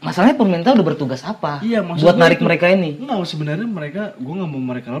 Nah, masalahnya pemerintah udah bertugas apa? Iya, maksud buat gua narik itu. mereka ini. Enggak, sebenarnya gua nggak mau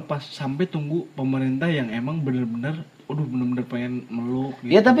mereka lepas sampai tunggu pemerintah yang emang bener-bener pengen meluk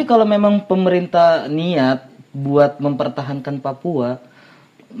gitu. Ya tapi kalau memang pemerintah niat buat mempertahankan Papua,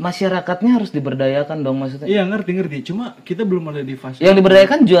 masyarakatnya harus diberdayakan dong maksudnya. Iya, ngerti. Cuma kita belum ada di fase Yang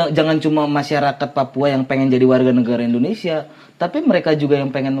diberdayakan jangan cuma masyarakat Papua yang pengen jadi warga negara Indonesia, tapi mereka juga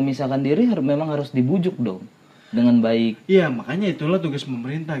yang pengen memisahkan diri memang harus dibujuk dong dengan baik. Iya, makanya itulah tugas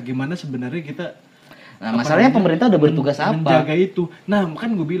pemerintah. Gimana sebenarnya kita Nah, masalahnya pemerintah udah bertugas apa? menjaga itu. Nah, kan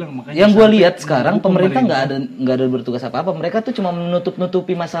gue bilang makanya Yang gue sampai lihat sekarang nunggu pemerintah nggak ada bertugas apa-apa. Mereka tuh cuma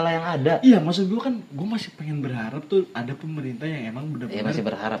menutupi masalah yang ada. Iya, maksud gue kan gue masih pengen berharap tuh ada pemerintah yang emang Ya benar-benar masih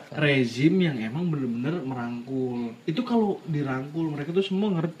berharap kan. rezim yang emang benar-benar merangkul. Itu kalau dirangkul mereka tuh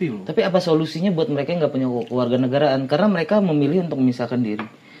semua ngerti loh. Tapi apa solusinya buat mereka yang nggak punya keluarga negaraan? Karena mereka memilih untuk memisahkan diri.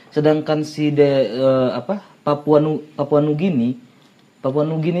 Sedangkan Papua Nugini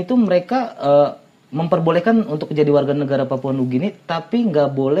itu mereka memperbolehkan untuk jadi warga negara Papua Nugini, tapi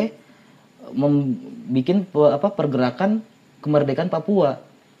nggak boleh membuat pergerakan kemerdekaan Papua.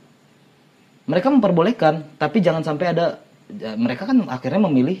 Mereka memperbolehkan, tapi jangan sampai ada. Mereka kan akhirnya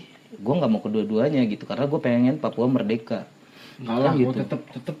memilih, gue nggak mau kedua-duanya gitu, karena gue pengen Papua merdeka. Enggak lah, Kan gue gitu.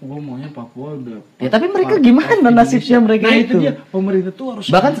 tetap gue maunya Papua udah. Ya tapi mereka gimana nasibnya mereka Nah, itu? dia pemerintah tuh harus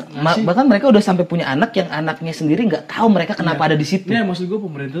Bahkan mereka udah sampai punya anak yang anaknya sendiri nggak tahu mereka kenapa ada di situ. Nah, maksud gue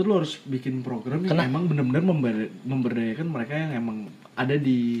pemerintah tuh harus bikin program yang emang benar-benar memberdayakan mereka yang emang ada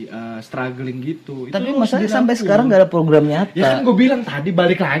di struggling gitu. Itu Tapi harus masalahnya dirangkul. sampai sekarang nggak ada program nyata. Ya kan gue bilang tadi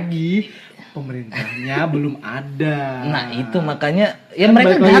balik lagi pemerintahnya belum ada. Nah itu makanya ya Kan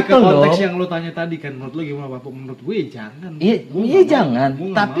mereka balik lagi ke gatel konteks dong. yang lo tanya tadi kan, menurut lo gimana Pak? Menurut gue ya jangan. Iya, Gua iya nggak mau. jangan. Gua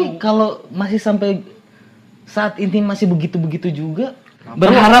nggak Tapi mau. kalau masih sampai saat ini masih begitu-begitu juga,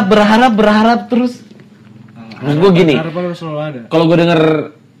 Apa? berharap terus. Maksud gue gini, Harapan lo selalu ada. kalau gue denger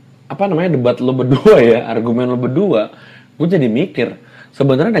debat lo berdua ya, argumen lo berdua, gue jadi mikir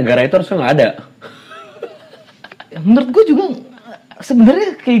sebenarnya negara itu harusnya nggak ada. Menurut gue juga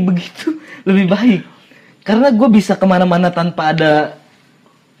sebenarnya kayak begitu lebih baik. Karena gue bisa kemana-mana tanpa ada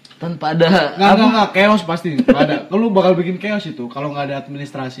Nggak, chaos pasti nggak ada. Kalau bakal bikin chaos itu kalau nggak ada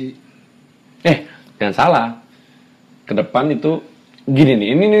administrasi. Jangan salah. Ke depan itu Gini nih,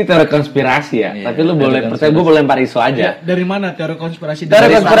 ini teori konspirasi ya. Iya, Tapi lu teori boleh percaya, gue boleh lempar isu Ya, aja. dari mana teori konspirasi? Teori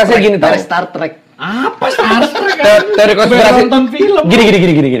Dari konspirasi gini tau. Dari Star Trek. apa Star Trek? Teori konspirasi. Nonton film. Gini.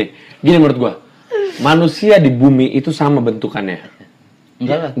 Gini menurut gua. Manusia di bumi itu sama bentukannya.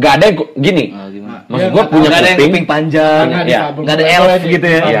 Enggak lah. Gak ada yang gini. Gimana? Maksud Ya, gua punya Enggak ada yang kuping kuping. panjang. Nggak Iya. difabel. Enggak ada elf gitu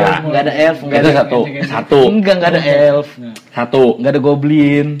ya. Iya. Enggak ada elf, enggak Itu ada. satu. Enggak ada elf. Satu. Enggak ada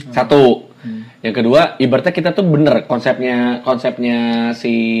goblin. Satu. Yang kedua, ibaratnya kita tuh bener konsepnya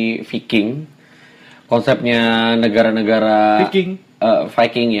si Viking, konsepnya negara-negara Viking.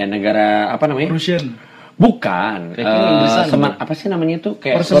 Viking ya, negara apa namanya? Russian. Bukan. Viking Inggrisan. Apa sih namanya itu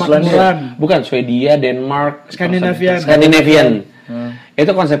kayak Persemakmuran. Skotlandia. Bukan, Swedia, Denmark, Scandinavian.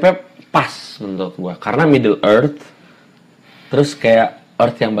 Itu konsepnya pas menurut gua karena Middle Earth terus kayak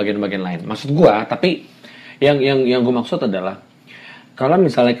Earth yang bagian-bagian lain. Maksud gua, tapi yang gua maksud adalah kalau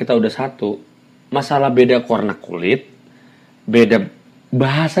misalnya kita udah satu, masalah beda warna kulit, beda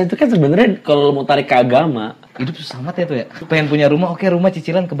bahasa itu kan sebenarnya kalau mau tarik ke agama, Hidup susah amat ya tuh ya. Pengen punya rumah, oke rumah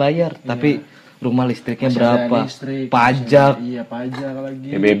cicilan kebayar, tapi rumah listriknya Masih ada berapa? listrik, Pajak. Iya, pajak lagi.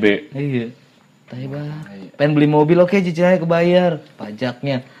 PBB. Iya. Tai banget. Pengen beli mobil, oke cicilannya kebayar,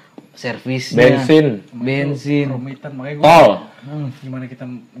 pajaknya, servisnya, bensin. Romitan, makanya gue Tol. gimana kita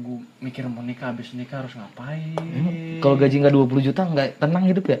mikir mau nikah, habis nikah harus ngapain? Kalau gaji nggak 20 juta nggak tenang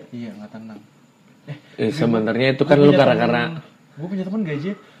hidup ya? Iya, nggak tenang. Sebenarnya itu kan lu karena gue punya teman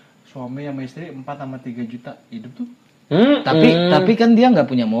gaji suami sama istri 4 sama 3 juta hidup tuh. Tapi kan dia nggak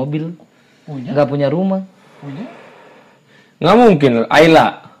punya mobil, Punya? nggak punya rumah. Punya? nggak mungkin.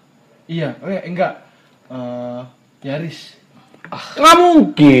 Ayla Iya, enggak. Yaris. nggak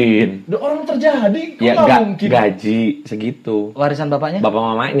mungkin. Udah orang terjadi, kok Ya nggak mungkin? gaji segitu. Warisan bapaknya? Bapak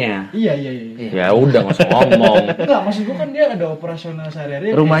mamanya. Iya. Ya udah nggak usah ngomong. Enggak, maksud gue kan dia ada operasional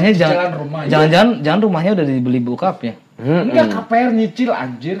sehari-hari. Rumahnya cicilan rumah. jangan rumahnya udah dibeli bokapnya. Enggak, KPR nyicil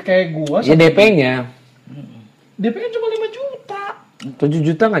anjir kayak gua. Ya DP-nya DP kan cuma 5 juta. 7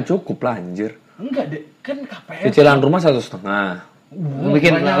 juta nggak cukup lah anjir. Enggak, kan KPR. Cicilan rumah 1,5.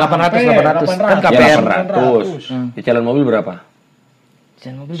 Bikin 800 kan Ya KPR. 800. Cicilan mobil berapa?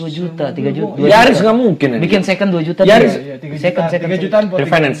 Cicilan mobil 2 juta, 3 juta. Yaris nggak mungkin. anjir. Bikin second 2 juta. Yaris. dia. Iya, 3 Second. 3 jutaan buat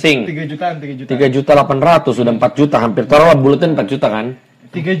Refinancing. 3 jutaan. 3 juta 800 sudah 4 juta hampir. Taruhlah buletin 4 juta kan?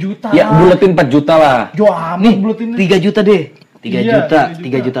 3 juta. Ya buletin 4 juta lah. Jo amat Nih, buletin. 3 juta deh. 3 Iya, juta, 3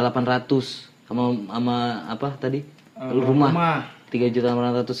 3 juta 800 sama apa tadi? Rumah. 3 juta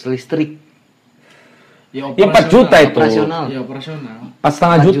 800 listrik. Ya, Ya 4 juta itu. Operasional. Iya, operasional.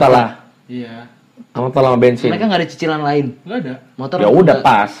 4,5 juta lah. Iya. Sama tol sama bensin. Mereka nggak ada cicilan lain. Enggak ada. Motor Ya udah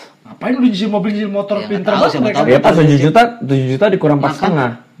pas. Ngapain lu nyicil mobil, nyicil motor, Ya, pinter nggak tahu, banget siapa mereka. tahu. Ya pas 7 juta dikurang 4,5.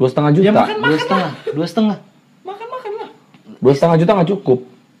 2,5 juta. Ya makan 2,5. makan lah. 2,5 juta nggak cukup.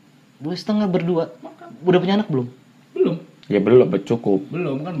 2,5 berdua. Udah punya anak belum? Belum. Ya belum cukup.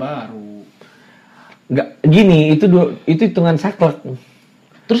 Belum kan baru. Nggak gini itu hitungan saklek.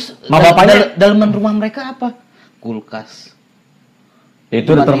 Terus Ma bapaknya- dalaman rumah mereka apa? Kulkas. Ya,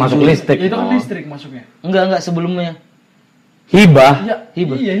 itu udah Tempat termasuk tidur. listrik. Itu kan Oh. listrik masuknya. Enggak sebelumnya. Hibah. Iya,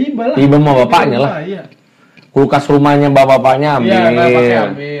 Hibah. Iya, hibah lah. Hibah sama bapaknya lah. Iya. Kulkas rumahnya bapaknya ambil. Iya, nggak pakai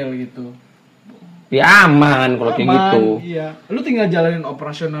ambil gitu. Ya aman kalau kayak Aman, gitu. Iya. Lu tinggal jalanin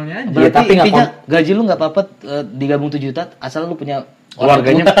operasionalnya aja. Iya, Berarti tapi nggak intinya gaji lu nggak apa-apa digabung 7 juta asal lu punya orang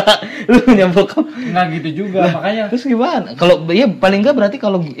Keluarganya- tua. Lu punya bokap. Nggak gitu juga, makanya Terus gimana? Kalau ya paling nggak berarti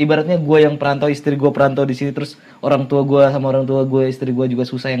kalau ibaratnya gue yang perantau, istri gue perantau di sini, terus orang tua gue sama orang tua gue, istri gue juga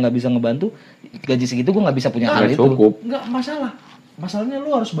susah yang nggak bisa ngebantu, gaji segitu gue nggak bisa punya hal Nggak itu. cukup. nggak masalah. Masalahnya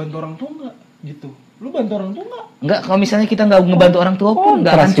lu harus bantu orang tua nggak gitu. Lu bantu orang tua nggak? Nggak, kalau misalnya kita nggak ngebantu orang tua pun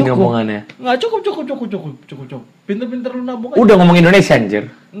nggak akan Keras ini cukup. omongannya. Nggak cukup. Pinter-pinter lu nabung aja. Udah ngomong Indonesia anjir.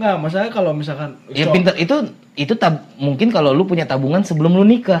 Nggak, masalahnya kalau misalkan Ya pinter itu mungkin kalau lu punya tabungan sebelum lu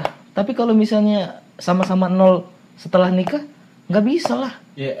nikah. Tapi kalau misalnya sama-sama nol setelah nikah, nggak bisa lah.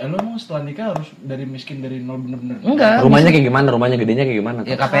 Ya, lu emang setelah nikah harus dari miskin dari nol bener-bener. Enggak. Rumahnya kayak gimana? Rumahnya gedenya kayak gimana?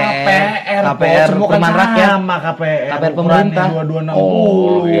 Ya tuh? KPR, semua kan perumahan rakyat. sama KPR. KPR pemerintah. 2260.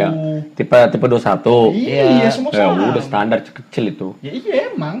 Oh iya. Tipe 21. Iya, semua Ya sama. udah standar kecil itu. Ya iya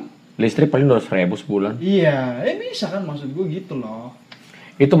emang. Listrik paling 200.000 sebulan. Iya, bisa kan maksud gue gitu loh.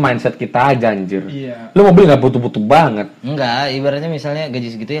 Itu mindset kita aja anjir. Iya. Lu mobil nggak butuh-butuh banget. Enggak, ibaratnya misalnya gaji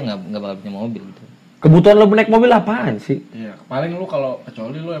segitu ya nggak bakal punya mobil gitu. Kebutuhan lu naik mobil apaan sih? Iya, paling lu kalau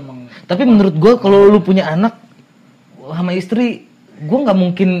kecuali lu emang Tapi menurut gue kalau lu punya anak sama istri, gue nggak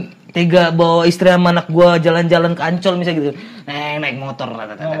mungkin tega bawa istri sama anak gue jalan-jalan ke Ancol misalnya gitu. Naik motor.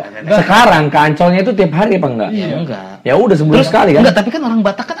 Sekarang ke Ancolnya itu tiap hari apa enggak? Ya enggak. Ya udah sebulan sekali kan? Enggak, tapi kan orang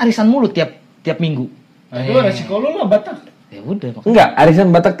Batak kan arisan mulu tiap minggu. nah, itu resiko lu lah Batak. Ya udah. Enggak,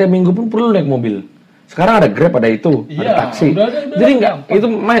 arisan Batak tiap minggu pun perlu naik mobil. Sekarang ada Grab, ada itu, Iya, ada taksi. udah, Jadi nggak, itu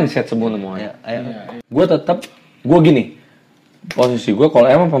mindset semuanya. Gue tetap, gue gini, posisi gue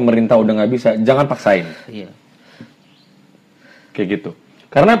kalau emang pemerintah udah nggak bisa, jangan paksain. Iya. Kayak gitu.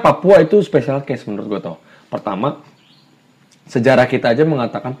 Karena Papua itu special case menurut gue tau. Pertama, sejarah kita aja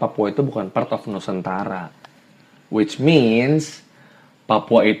mengatakan Papua itu bukan part of Nusantara. Which means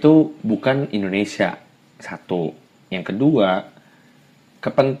Papua itu bukan Indonesia. Satu. Yang kedua,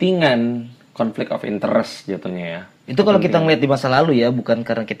 kepentingan konflik of interest jatuhnya ya. Itu kalau kita ngeliat di masa lalu ya, bukan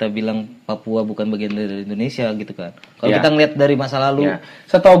karena kita bilang Papua bukan bagian dari Indonesia gitu kan. Kalau Ya. kita ngeliat dari masa lalu, Ya.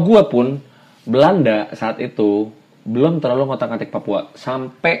 Setahu gue pun, Belanda saat itu belum terlalu ngotak-ngatik Papua.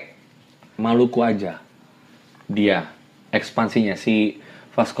 Sampai Maluku aja. Dia ekspansinya si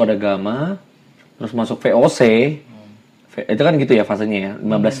Vasco da Gama, terus masuk VOC. Itu kan gitu ya fasenya ya.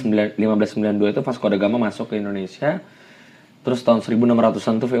 1592 itu Vasco da Gama masuk ke Indonesia. Terus tahun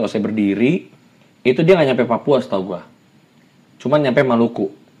 1600-an tuh VOC berdiri. Itu dia nggak nyampe Papua setahu gua. Cuman nyampe Maluku.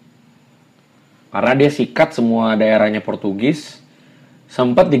 Karena dia sikat semua daerahnya Portugis.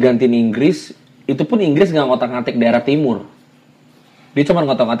 Sempat digantiin Inggris. Itu pun Inggris nggak ngotak-ngatik daerah timur. Dia cuma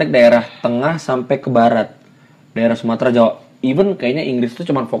ngotak-ngatik daerah tengah sampai ke barat. Daerah Sumatera, Jawa. Even kayaknya Inggris tuh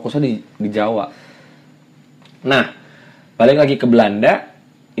cuma fokusnya di Jawa. Nah, balik lagi ke Belanda.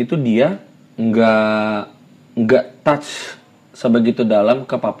 Itu dia nggak touch sebegitu dalam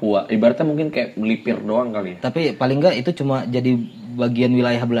ke Papua. Ibaratnya mungkin kayak melipir doang kali ya. tapi paling enggak itu cuma jadi bagian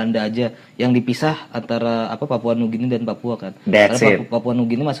wilayah Belanda aja yang dipisah antara Papua Nugini dan Papua kan. That's Karena it. Papua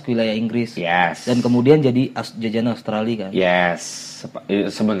Nugini masuk wilayah Inggris. Yes. Dan kemudian jadi jajahan Australia kan. Yes.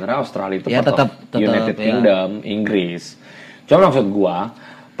 Sebenarnya Australia itu Ya, part of tetap, United ya. Kingdom, Inggris. Cuma maksud gua,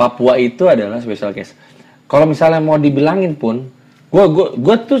 Papua itu adalah special case. Kalau misalnya mau dibilangin pun,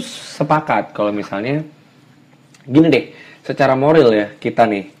 gua tuh sepakat kalau misalnya gini deh, secara moral ya kita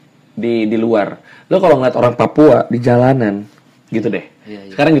nih di luar. Lo kalau ngeliat orang Papua di jalanan gitu deh.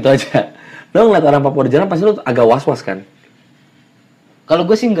 Iya. Sekarang gitu aja. Lo ngeliat orang Papua di jalan pasti lo agak was-was kan? Kalau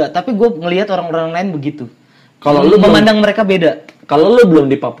gue sih enggak, tapi gue ngelihat orang-orang lain begitu. Kalau Lu lu memandang mereka beda. Kalau lo belum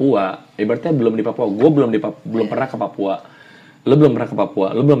di Papua, ibaratnya belum di Papua, gue belum belum pernah ke Papua. Lo belum pernah ke Papua,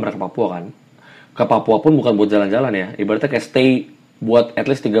 lo belum pernah ke Papua kan? Ke Papua pun bukan buat jalan-jalan ya. Ibaratnya kayak stay buat at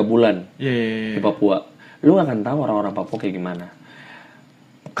least 3 bulan Iya. di Papua. Lu gak akan tahu orang-orang Papua kayak gimana.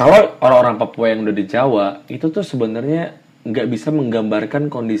 Kalau orang-orang Papua yang udah di Jawa, itu tuh sebenarnya nggak bisa menggambarkan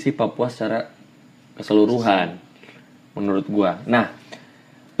kondisi Papua secara keseluruhan, menurut gua. Nah,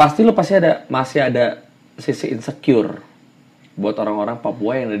 pasti masih ada sisi insecure buat orang-orang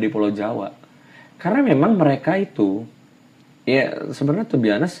Papua yang ada di Pulau Jawa. Karena memang mereka itu, ya sebenarnya tuh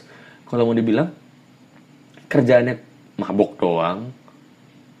biasa, kalau mau dibilang kerjaannya mabok doang,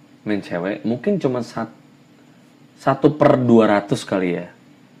 main cewek, mungkin cuma 1/200 kali ya.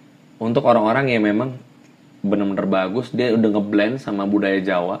 Untuk orang-orang yang memang benar-benar bagus, dia udah ngeblend sama budaya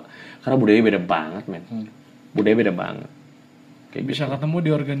Jawa. Karena budaya beda banget, men. Budaya beda banget. Kayak Bisa ketemu di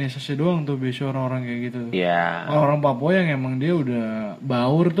organisasi doang tuh biasa orang-orang kayak gitu. Ya, Orang Papua yang emang dia udah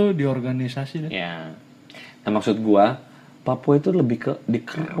baur tuh di organisasi deh. ya. Nah, maksud gua, Papua itu lebih ke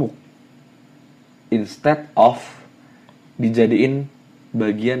dikeruk. Instead of dijadiin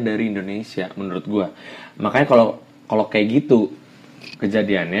bagian dari Indonesia, menurut gua. Makanya kalau kayak gitu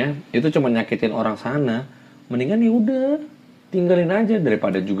kejadiannya, itu cuma nyakitin orang sana, mendingan ya udah tinggalin aja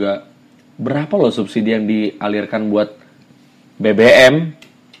daripada juga berapa loh subsidi yang dialirkan buat BBM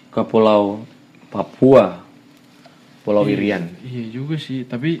ke Pulau Papua, Pulau Irian. Iya juga sih,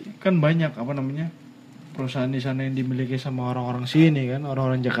 tapi kan banyak perusahaan di sana yang dimiliki sama orang-orang sini kan,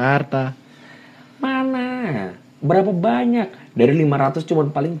 orang-orang Jakarta. Mana? Berapa banyak? Dari 500 cuman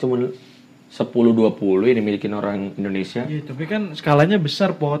 10-20 yang dimiliki orang Indonesia. Iya, tapi kan skalanya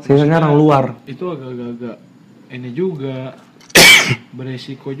besar, Pot. Sisanya orang luar. Itu agak-agak ini juga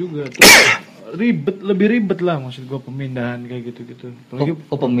beresiko juga tuh. Lebih ribet lah maksud gua pemindahan kayak gitu-gitu. Apalagi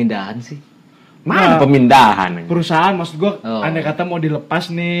Kok pemindahan sih? Mana Nah, pemindahan? perusahaan maksud gua Oh. andai kata mau dilepas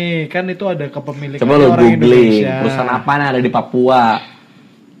nih, kan itu ada kepemilikan Coba lo orang googling Indonesia. perusahaan apa yang ada di Papua.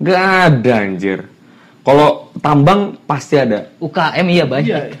 Gak ada anjir. Kalau tambang pasti ada. UKM iya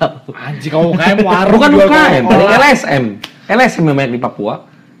banyak. Iya. Anjir, kalau UKM warung Bukan jual UKM, tadi Coca-Cola. LSM. LSM yang banyak di Papua.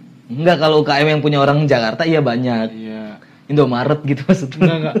 Enggak, kalau UKM yang punya orang Jakarta iya banyak. Iya. Indomaret gitu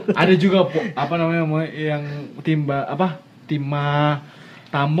maksudnya. Enggak. Ada juga yang timah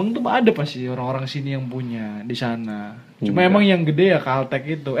tambang tuh ada pasti orang-orang sini yang punya di sana. Cuma Enggak. emang yang gede ya Caltech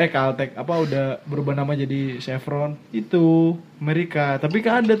itu. Caltech udah berubah nama jadi Chevron itu Amerika. Tapi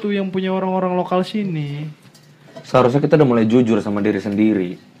kan ada tuh yang punya orang-orang lokal sini. Seharusnya kita udah mulai jujur sama diri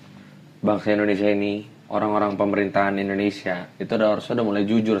sendiri. Bangsa Indonesia ini, orang-orang pemerintahan Indonesia, itu harusnya udah mulai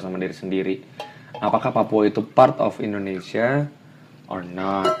jujur sama diri sendiri. apakah Papua itu part of Indonesia or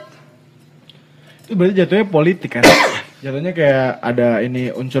not. Itu berarti jatuhnya politik kan? Jatuhnya kayak ada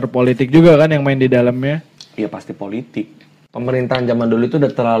ini unsur politik juga kan yang main di dalamnya. Iya pasti politik. Pemerintahan zaman dulu itu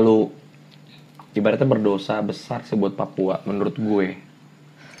udah terlalu ibaratnya berdosa besar sih buat Papua menurut gue.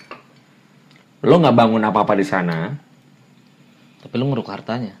 Lo nggak bangun apa-apa di sana, Tapi lu ngeruk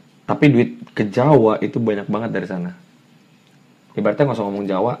hartanya. tapi duit ke Jawa itu banyak banget dari sana. Ibaratnya nggak usah ngomong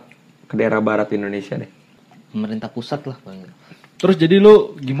Jawa, ke daerah barat Indonesia deh. Pemerintah pusat lah paling. Terus jadi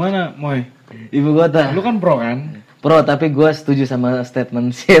lu gimana, Moy? Ibu kota. Lu kan pro kan? Pro, tapi gue setuju sama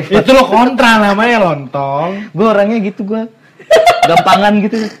statement Chef. Itu lo kontra namanya lontong. Gue orangnya gitu gue. Gampangan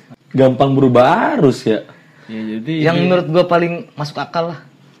gitu. Gampang berubah arus ya. Ya jadi Yang menurut gue paling masuk akal lah.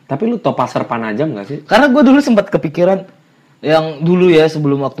 Tapi lu tau pasar Panajam nggak sih? Karena gue dulu sempat kepikiran yang dulu ya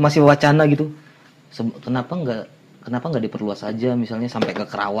sebelum waktu masih wacana gitu. Kenapa nggak diperluas aja misalnya sampai ke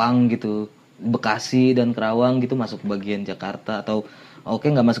Kerawang gitu, Bekasi dan Kerawang gitu masuk bagian Jakarta atau oke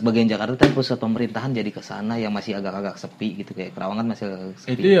nggak masuk bagian Jakarta tapi pusat pemerintahan jadi ke sana yang masih agak-agak sepi gitu kayak Kerawang kan masih agak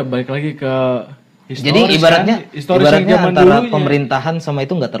sepi. itu ya balik lagi ke historis. Jadi ibaratnya kan? Historisnya zaman antara dulunya. pemerintahan sama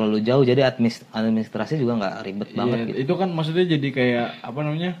itu nggak terlalu jauh jadi administrasi juga nggak ribet banget Iya, gitu. itu kan maksudnya jadi kayak apa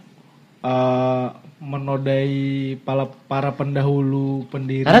namanya? Menodai para pendahulu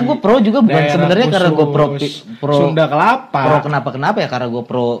pendiri. Karena gue pro juga bukan daerah sebenarnya karena gue khusus pro Sunda Kelapa. pro kenapa ya karena gue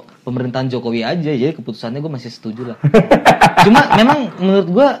pro pemerintahan Jokowi aja jadi keputusannya gue masih setuju lah. Cuma memang menurut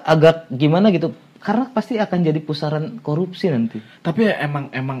gue agak gimana gitu karena pasti akan jadi pusaran korupsi nanti. Tapi ya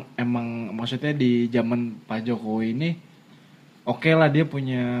emang maksudnya di zaman Pak Jokowi ini oke lah dia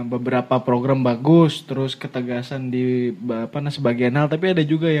punya beberapa program bagus terus ketegasan di sebagian hal tapi ada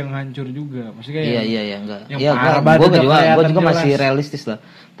juga yang hancur juga. Maksudnya Iya enggak. yang Iya parah banget udah gue kelihatan juga masih jelas. realistis lah.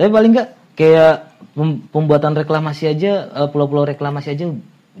 Tapi paling enggak kayak pembuatan reklamasi aja pulau-pulau reklamasi aja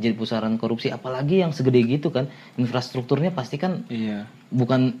jadi pusaran korupsi apalagi yang segede gitu kan infrastrukturnya pasti kan Iya.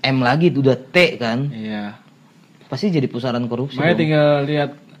 bukan M lagi udah T kan Iya. pasti jadi pusaran korupsi. Makanya dong. tinggal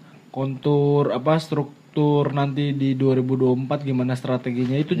lihat kontur struktur nanti di 2024 gimana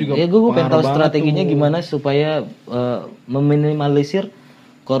strateginya itu juga. Ya gue pengen pengaruh tahu banget strateginya tuh. gimana supaya meminimalisir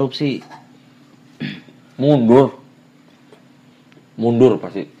korupsi. Mundur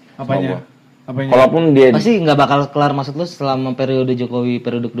pasti. Apanya? Apanya? Kalaupun dia Pasti nggak bakal kelar maksud lu selama periode Jokowi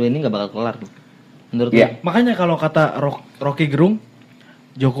periode kedua ini nggak bakal kelar. Menurut Iya. lu? Makanya kalau kata Rocky Gerung,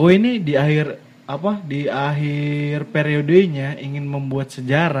 Jokowi ini di akhir periodenya ingin membuat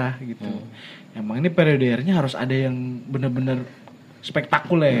sejarah gitu. Emang ini periodenya harus ada yang benar-benar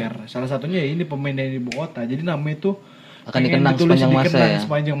spektakuler. Salah satunya ya ini pemindahan ibu kota. Jadi namanya itu Akan pengen dikenang ditulis sepanjang masa dikenang ya.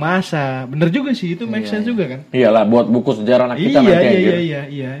 sepanjang masa. Bener juga sih itu make sense juga kan? iyalah buat buku sejarah anak kita nanti anjir.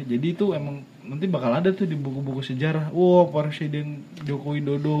 Iya. Jadi itu emang nanti bakal ada tuh di buku-buku sejarah. Wah, Presiden Joko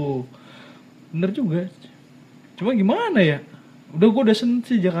Widodo. Bener juga. Cuma gimana ya? Gue udah seneng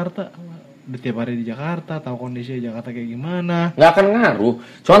sih Jakarta. Udah tiap hari di Jakarta, tahu kondisi Jakarta kayak gimana. Nggak akan ngaruh.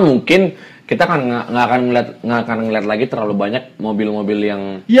 Cuman mungkin kita kan nggak akan ngeliat lagi terlalu banyak mobil-mobil yang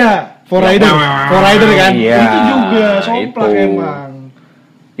Iya, Forrider kan. Iya, Itu juga somplak itu. emang.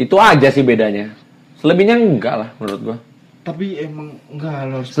 itu aja sih bedanya. Selebihnya enggak lah menurut gua. Tapi emang enggak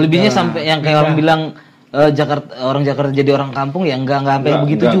lo harus Selebihnya pindah. sampai yang kayak orang bilang orang Jakarta jadi orang kampung ya enggak sampai Enggak,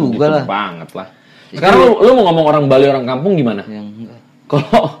 begitu enggak juga gitu lah. banget lah. Sekarang lu mau ngomong orang Bali orang kampung gimana? Yang enggak.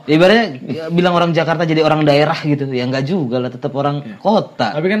 Kalau Ibaratnya bilang orang Jakarta jadi orang daerah gitu ya enggak juga lah tetap orang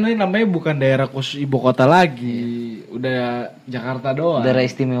kota. Tapi kan ini namanya bukan daerah khusus ibu kota lagi. Udah Jakarta doang. Daerah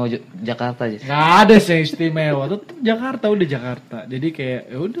istimewa Jakarta aja. Nggak ada sih istimewa, tetap Jakarta udah Jakarta. Jadi kayak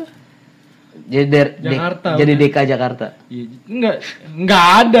ya udah, Jadi Jakarta, jadi udah. DK Jakarta. ya, nggak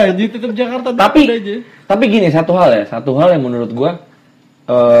ada, jadi tetap Jakarta. tapi udah aja. tapi gini satu hal yang menurut gua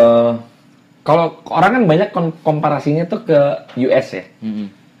kalau orang kan banyak komparasinya tuh ke US ya.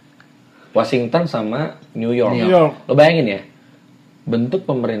 Washington sama New York. New York. Lo bayangin ya, bentuk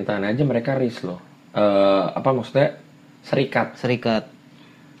pemerintahan aja mereka RIS loh. Maksudnya serikat.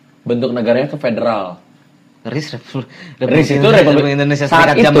 Bentuk negaranya tuh federal. RIS RIS itu Republik Indonesia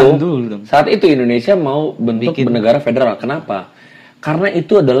Serikat zaman dulu dong. Saat itu Indonesia mau bentuk Bikin. negara federal. Kenapa? Karena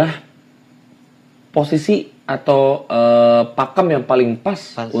itu adalah posisi atau pakem yang paling pas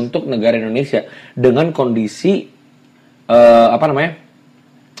untuk negara Indonesia dengan kondisi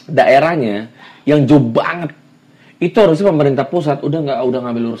daerahnya yang jauh banget. Itu harusnya pemerintah pusat udah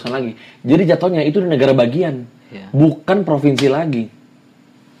ngambil urusan lagi. Jadi jatuhnya itu negara bagian, bukan provinsi lagi.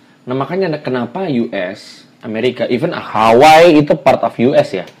 Nah makanya kenapa US, Amerika, even Hawaii itu part of US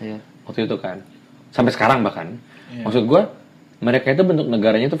ya, waktu itu kan, sampai sekarang bahkan. Maksud gue, mereka itu bentuk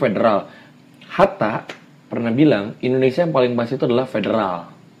negaranya itu federal. Hatta pernah bilang Indonesia yang paling pas itu adalah federal.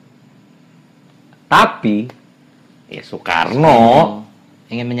 Tapi ya Soekarno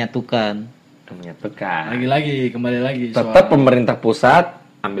ingin menyatukan. Lagi-lagi kembali lagi Tetap pemerintah pusat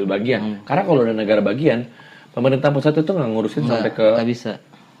ambil bagian. Karena kalau udah negara bagian, pemerintah pusat itu nggak ngurusin sampai ke. Nggak bisa.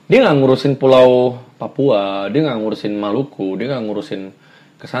 Dia nggak ngurusin Pulau Papua, dia nggak ngurusin Maluku, dia nggak ngurusin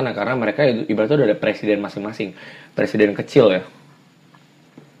ke sana karena mereka ibaratnya udah ada presiden masing-masing, presiden kecil ya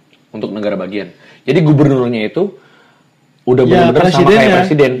untuk negara bagian. Jadi gubernurnya itu udah benar-benar sama kayak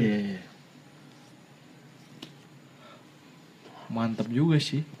presiden. Iya. Mantap juga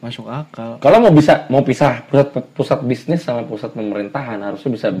sih, masuk akal. Kalau mau pisah pusat bisnis sama pusat pemerintahan harusnya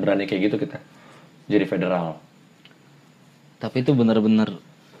bisa berani kayak gitu kita. Jadi federal. Tapi itu benar-benar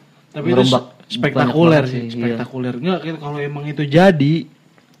Tapi itu spektakuler sih, spektakuler. Enggak, kalau emang itu jadi,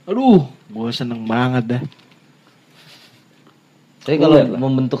 aduh, gue seneng banget dah. Tapi kalau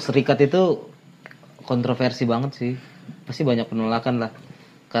membentuk serikat itu kontroversi banget sih. Pasti banyak penolakan lah.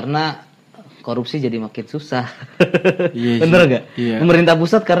 Karena korupsi jadi makin susah. Iya. Bener gak? Iya. Pemerintah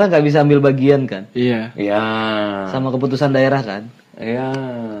pusat karena gak bisa ambil bagian kan. Iya. Iya. Sama keputusan daerah kan. Iya.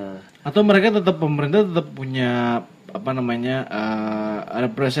 Atau mereka pemerintah tetap punya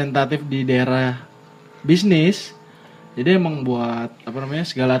representatif di daerah bisnis. Jadi emang buat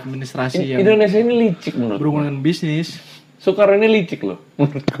segala administrasi yang Indonesia ini licik menurut berhubungan dengan bisnis. Soekarno ini licik loh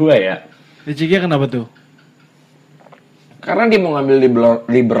menurut gue ya. Liciknya kenapa tuh? Karena dia mau ngambil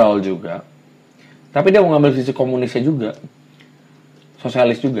liberal juga. Tapi dia mau ngambil sisi komunisnya juga.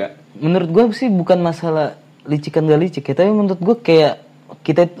 Sosialis juga. Menurut gue sih bukan masalah licik kan gak licik ya. Tapi menurut gue kayak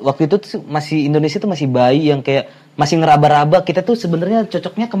kita waktu itu tuh masih Indonesia tuh masih bayi yang kayak masih ngeraba-raba. Kita tuh sebenarnya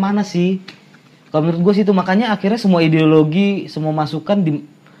cocoknya kemana sih? Kalau menurut gue sih itu makanya akhirnya semua ideologi, semua masukan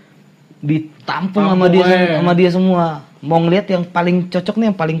ditampung sama dia semua. Mau ngelihat yang paling cocok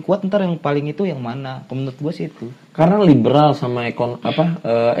nih, yang paling kuat, ntar yang paling itu yang mana? Menurut gue sih itu. Karena liberal sama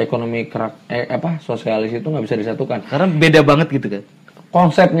ekonomi sosialis itu nggak bisa disatukan. Karena beda banget gitu kan.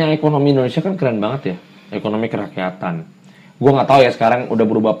 Konsepnya ekonomi Indonesia kan keren banget ya, ekonomi kerakyatan. Gue nggak tahu ya sekarang udah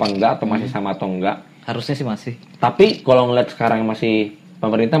berubah apa enggak atau masih sama atau enggak. Harusnya sih masih. Tapi kalau ngeliat sekarang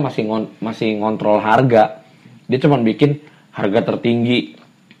pemerintah masih ngontrol harga. Dia cuma bikin harga tertinggi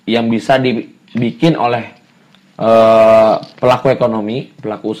yang bisa dibikin oleh pelaku ekonomi,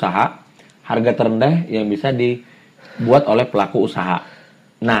 pelaku usaha, harga terendah yang bisa dibuat oleh pelaku usaha.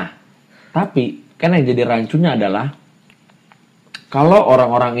 Nah, tapi kan yang jadi rancunya adalah kalau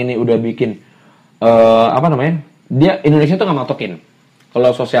orang-orang ini udah bikin dia Indonesia tuh nggak matokin.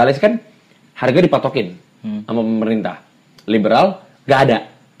 Kalau sosialis kan harga dipatokin sama pemerintah. Liberal nggak ada.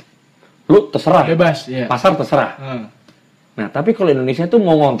 Lu terserah. Bebas, iya. Pasar terserah. Nah, tapi kalau Indonesia tuh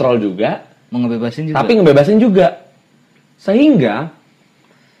mau ngontrol juga. Mau ngebebasin juga. Tapi ngebebasin juga. Sehingga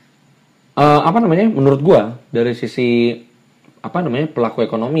menurut gua dari sisi pelaku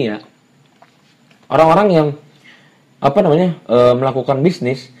ekonomi ya. Orang-orang yang melakukan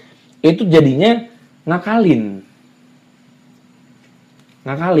bisnis itu jadinya ngakalin.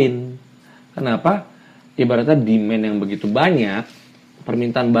 Kenapa? Ibaratnya demand yang begitu banyak,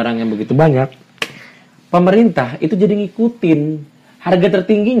 permintaan barang yang begitu banyak, pemerintah itu jadi ngikutin. Harga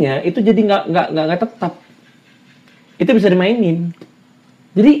tertingginya itu jadi nggak tetap. Itu bisa dimainin.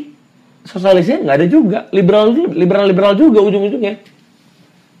 Jadi sosialisnya nggak ada juga, liberal juga ujung-ujungnya.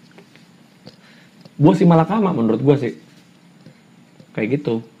 Gua sih malakama menurut gua sih. Kayak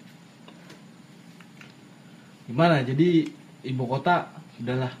gitu. Gimana? Jadi ibu kota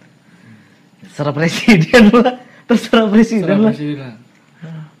udahlah. Terserah presiden lah. Terserah presiden lah.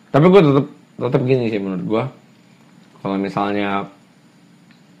 Tapi gue tetap gini sih menurut gue. Kalau misalnya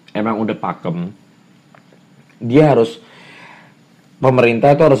emang udah pakem,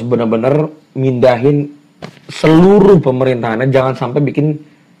 pemerintah itu harus benar-benar mindahin seluruh pemerintahannya, jangan sampai bikin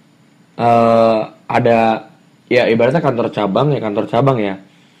ada ya ibaratnya kantor cabang ya.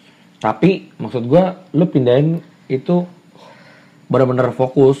 Tapi maksud gue, lu pindahin itu benar-benar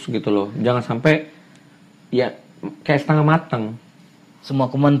fokus gitu loh, jangan sampai ya kayak setengah matang. Semua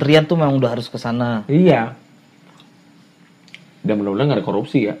kementerian tuh memang udah harus ke sana. Iya. Dan mudah-mudahan nggak ada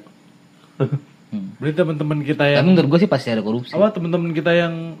korupsi ya. Berarti teman-teman kita yang Tapi menurut gue sih pasti ada korupsi. apa teman-teman kita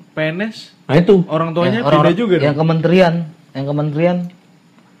yang PNS, Nah itu. orang tuanya orang pindah juga yang dong. kementerian.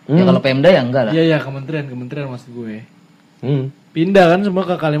 Ya kalau Pemda ya enggak lah. Iya kementerian maksud gue. Hmm. Pindah kan semua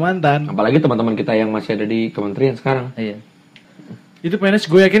ke Kalimantan. Apalagi teman-teman kita yang masih ada di kementerian sekarang. Iya. Itu PNS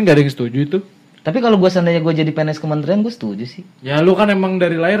gue yakin gak ada yang setuju itu. Tapi kalau gue seandainya gue jadi PNS kementerian, gue setuju sih. Ya lu kan emang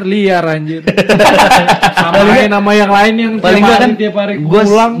dari lahir liar anjir. Samain nama yang lain yang Paling enggak kan tiap hari gue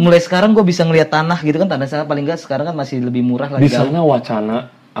pulang. mulai sekarang gue bisa ngelihat tanah gitu kan, tanah sana paling enggak sekarang kan masih lebih murah lagi. Di sana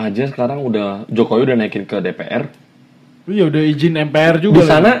wacana aja sekarang udah Jokowi udah naikin ke DPR. Iya udah izin MPR juga. Di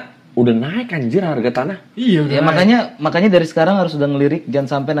sana udah naik anjir harga tanah. Iya, Ya makanya dari sekarang harus udah ngelirik,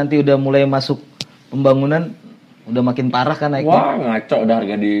 jangan sampai nanti udah mulai masuk pembangunan udah makin parah kan naiknya. Wah, ngaco udah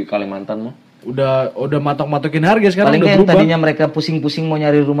harga di Kalimantan mah. Udah matok-matokin harga sekarang Paling udah kayak yang berubah. tadinya mereka pusing-pusing mau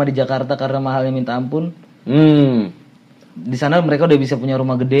nyari rumah di Jakarta karena mahalnya minta ampun. Di sana mereka udah bisa punya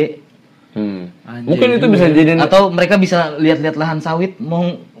rumah gede. Anjir, Mungkin itu bisa jadi Atau mereka bisa lihat-lihat lahan sawit, mau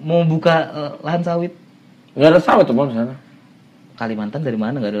buka lahan sawit. nggak ada sawit tuh Bang di sana. Kalimantan dari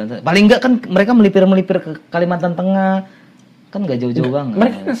mana nggak ada lahan sawit? Paling nggak kan mereka melipir ke Kalimantan Tengah, kan nggak jauh-jauh banget.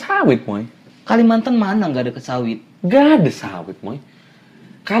 Mereka kan sawit, Moy. Kalimantan mana nggak ada ke sawit? Nggak ada sawit, Moy.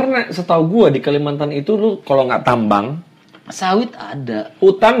 Karena setahu gua di Kalimantan itu lu kalau nggak tambang, Sawit ada,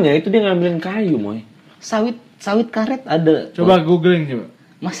 hutannya itu dia ngambilin kayu, Moy. sawit karet ada. Coba googling coba.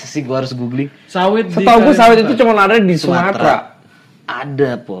 Masa sih gua harus googling? Sawit di Setahu gua sawit itu Kalimantan. cuma ada di Sumatera.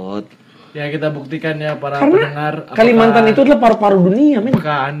 Ada, Pot. Ya kita buktikan ya para Karena pendengar. Kalimantan itu adalah paru-paru dunia, men.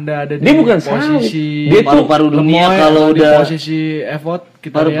 Apakah Anda ada di Dia bukan posisi sawit. Dia tuh Paru-paru dunia Lemoy kalau atau di udah posisi Evot kita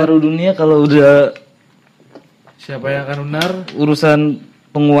lihat paru-paru dunia kalau udah siapa yang akan benar. urusan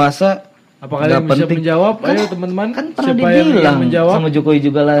penguasa. Apakah nggak kalian bisa penting. menjawab? Ayo teman-teman. Kan pernah siapa yang dibilang ingin menjawab? sama Jokowi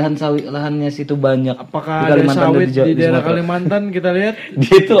juga lahannya situ banyak. Apakah Di ada Kalimantan sawit dan di, di daerah Sumatera. Kalimantan? Kita lihat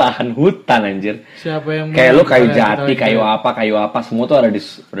Dia itu lahan hutan anjir. siapa yang Kayak lu menang. kayu Kita jati, lihat. kayu apa, semua tuh ada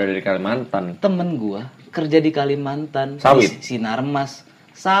di Kalimantan. Temen gua kerja di Kalimantan. Sawit? Di Sinarmas.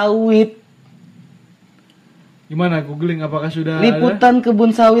 Sawit. Gimana googling apakah sudah ada? Liputan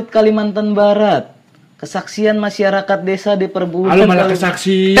kebun sawit Kalimantan Barat. Kesaksian masyarakat desa di perburuan. Halo malah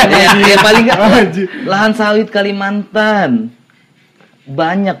kesaksian. Ya paling nggak lahan sawit Kalimantan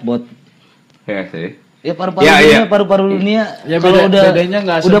banyak, Bot. Ya sih. Ya paru-paru Ya, dunia, iya. paru-paru dunia. Ya, Kalau bedanya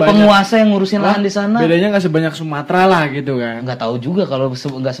nggak udah sebanyak- penguasa yang ngurusin lahan di sana. Bedanya nggak sebanyak Sumatera lah gitu kan. Nggak tahu juga kalau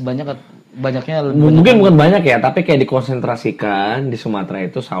nggak sebanyak banyaknya Mungkin bukan banyak ya, tapi kayak dikonsentrasikan di Sumatera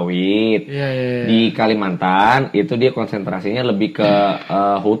itu sawit. Iya, iya, iya. Di Kalimantan itu dia konsentrasinya lebih ke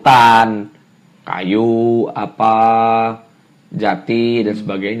hutan, kayu, apa, jati dan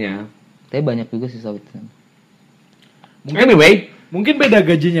sebagainya. Tapi banyak juga sih sawit. Anyway, Mungkin beda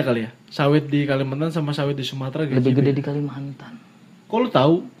gajinya kali ya. Sawit di Kalimantan sama sawit di Sumatera gaji. Lebih gede di Kalimantan. Kok lu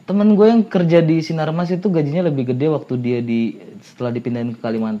tahu? Temen gue yang kerja di Sinarmas itu gajinya lebih gede waktu dia setelah dipindahin ke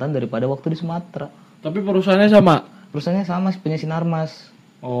Kalimantan daripada waktu di Sumatera. Tapi perusahaannya sama. Perusahaannya sama punya Sinarmas.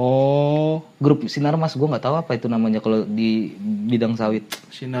 Oh, Grup Sinarmas gue nggak tahu apa itu namanya kalau di bidang sawit.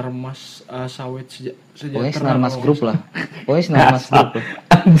 Sinarmas sawit sejahtera. Pokoknya Sinarmas Group lah. Pokoknya Sinarmas Group lah.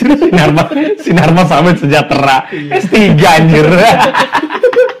 anjir Sinarmas sawit sejahtera. S3 anjir.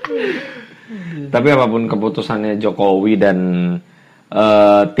 Tapi apapun keputusannya Jokowi dan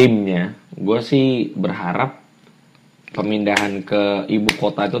timnya, gue sih berharap pemindahan ke ibu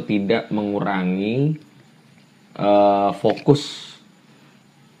kota itu tidak mengurangi fokus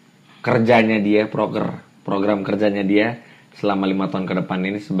kerjanya dia, program kerjanya dia selama 5 tahun ke depan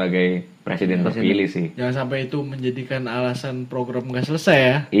ini sebagai presiden terpilih sih. Jangan sampai itu menjadikan alasan program nggak selesai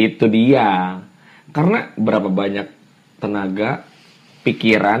ya. Itu dia. Karena berapa banyak tenaga,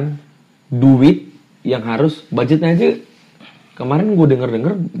 pikiran, duit yang harus budgetnya aja. Kemarin gue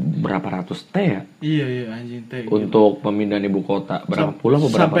denger berapa ratus T ya Iya anjing teh. untuk pemindahan ibu kota. Berapa puluh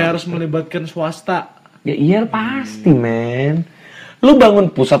atau berapa Sampai ratus harus melibatkan swasta. Ya iya pasti men. Lu bangun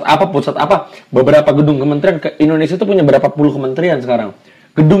pusat apa, beberapa gedung kementerian. Indonesia tuh punya berapa puluh kementerian sekarang.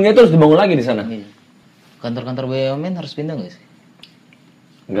 Gedungnya itu harus dibangun lagi di sana. Iya. Kantor-kantor BUMN harus pindah nggak sih?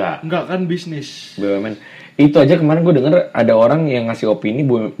 Enggak kan bisnis. BUMN. Itu aja kemarin gue denger ada orang yang ngasih opini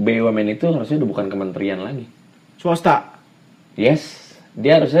BUMN itu harusnya udah bukan kementerian lagi. Swasta. Yes,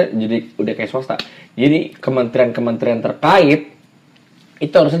 dia harusnya jadi udah kayak swasta. Jadi kementerian-kementerian terkait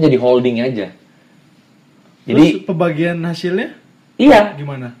itu harusnya jadi holding aja. Jadi Terus pembagian hasilnya iya,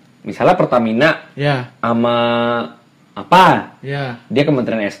 gimana? misalnya Pertamina Ya, sama apa? ya. Dia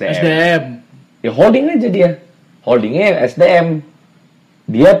Kementerian SDM. SDM. Ya holding aja dia. Holdingnya SDM.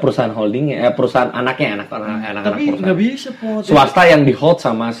 Dia perusahaan holdingnya, perusahaan anaknya, anak-anak Tapi perusahaan. nggak bisa pot. Swasta yang di hold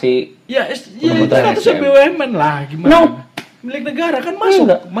sama si Ya, itu Kementerian statusnya SDM. BUMN lah. Gimana? No. Milik negara kan masuk.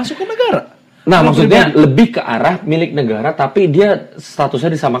 Enggak. Masuk ke negara. Nah, Kalau maksudnya pribadi. lebih ke arah milik negara, tapi dia statusnya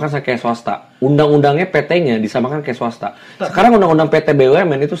disamakan sama kayak swasta. Undang-undangnya PT-nya disamakan kayak swasta. Sekarang undang-undang PT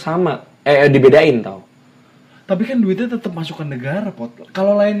BUMN itu sama, dibedain tau. Tapi kan duitnya tetap masuk ke negara, pot.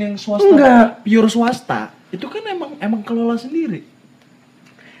 Kalau lain yang swasta, Enggak. pure swasta, itu kan emang kelola sendiri.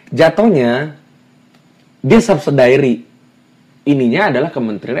 Jatuhnya dia subsidiary. Ininya adalah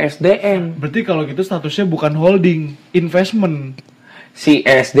Kementerian SDM. Berarti kalau gitu statusnya bukan holding, investment. Si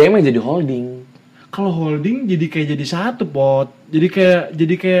SDM yang jadi holding. Kalau holding jadi satu, pot. Jadi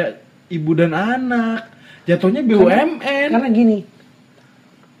kayak ibu dan anak. Jatuhnya BUMN. Karena gini,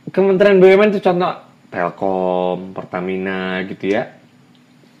 Kementerian BUMN itu contoh Telkom, Pertamina gitu ya.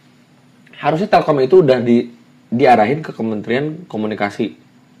 Harusnya Telkom itu udah diarahin ke Kementerian Komunikasi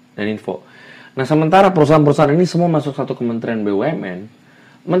dan Info. Nah, sementara perusahaan-perusahaan ini semua masuk satu Kementerian BUMN.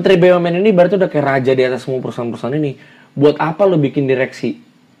 Menteri BUMN ini berarti udah kayak raja di atas semua perusahaan-perusahaan ini. Buat apa lo bikin direksi?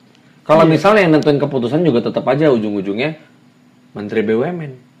 Kalau misalnya yang nentuin keputusan juga tetap aja ujung-ujungnya Menteri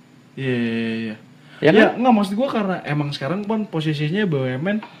BUMN. Iya. Ya kan? Ya, nggak, maksud gue karena emang sekarang kan posisinya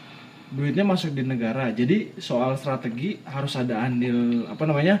BUMN duitnya masuk di negara. Jadi soal strategi harus ada andil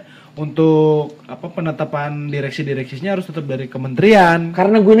untuk penetapan direksi-direksinya harus tetap dari kementerian.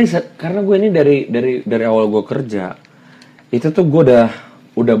 Karena gue ini dari awal gue kerja itu tuh gue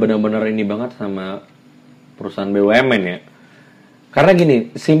udah benar-benar ini banget sama perusahaan BUMN ya. Karena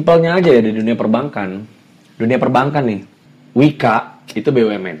gini, simpelnya aja ya di dunia perbankan nih, Wika itu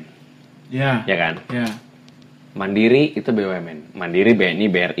BUMN. Ya kan? Ya. Mandiri itu BUMN. Mandiri, BNI,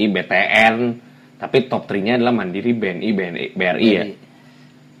 BRI, BTN. Tapi top 3-nya adalah Mandiri, BNI, BRI ya.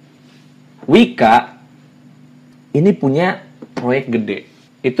 Wika ini punya proyek gede.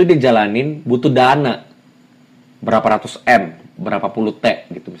 Itu dijalanin butuh dana. Berapa ratus M, berapa puluh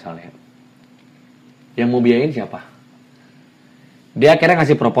T gitu misalnya. Yang mau biayain siapa? Dia akhirnya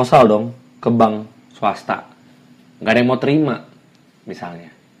ngasih proposal dong ke bank swasta. Nggak ada yang mau terima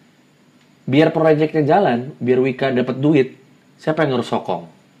misalnya. Biar proyeknya jalan, biar Wika dapat duit, siapa yang harus sokong?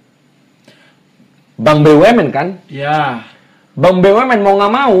 Bank BUMN kan? Ya. Bank BUMN mau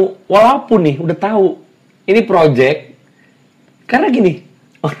nggak mau, walaupun nih udah tahu ini proyek, karena gini,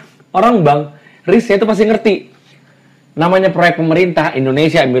 orang bank risknya itu pasti ngerti. Namanya proyek pemerintah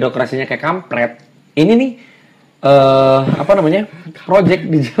Indonesia, birokrasinya kayak kampret. Ini nih proyek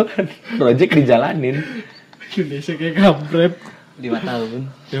dijalanin. Indonesia kayak kampret. 5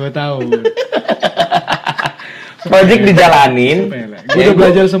 tahun. Proyek dijalanin. Gue udah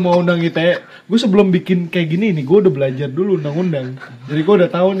belajar semua undang ITE. Gue sebelum bikin kayak gini nih, gue udah belajar dulu undang-undang. Jadi gue udah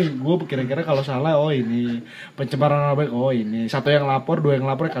tahu nih, gue kira-kira kalau salah, oh ini pencemaran nama baik, oh ini 1 yang lapor, 2 yang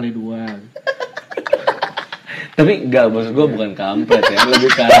lapor kali 2. Tapi enggak, maksud gue bukan kampret ya,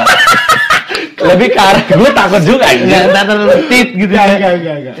 lebih ke arah gue takut juga Enggak terlalu tit gitu ya.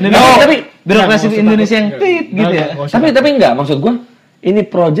 Enggak. Tapi birokrasi di Indonesia yang tit gitu ya. Tapi enggak, maksud gue ini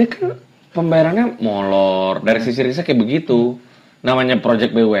project kan pembayarannya molor dari sisi riset kayak begitu. Namanya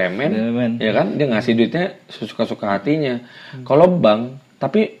project BUMN, ya kan, dia ngasih duitnya sesuka-suka hatinya. Kalau bank,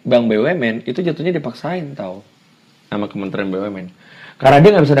 tapi bank BUMN itu jatuhnya dipaksain tau sama Kementerian BUMN. Karena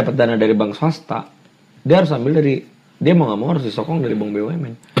dia nggak bisa dapat dana dari bank swasta, dia harus ambil dia mau nggak mau harus disokong dari bank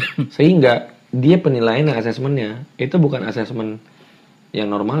BUMN. Sehingga dia penilaian asesmennya itu bukan asesmen yang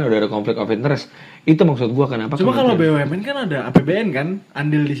normal, udah ada konflik of interest. Itu maksud gua kenapa. Cuma kalau BUMN kan ada APBN kan,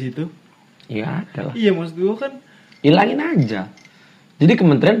 andil di situ. Iya ada lah. Iya, maksud gua kan hilangin aja. Jadi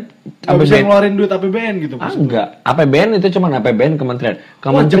kementerian nggak bisa ngeluarin duit APBN gitu. Enggak, APBN itu cuma APBN kementerian.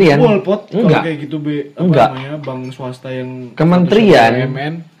 Kementerian. Enggak. Kayak gitu enggak. Bank swasta yang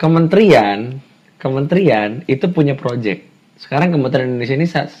Kementerian itu punya project. Sekarang Kementerian Indonesia ini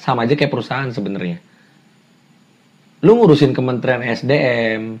sama aja kayak perusahaan sebenarnya. Lu ngurusin Kementerian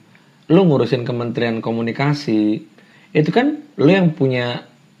SDM, lu ngurusin Kementerian Komunikasi, itu kan lu yang punya,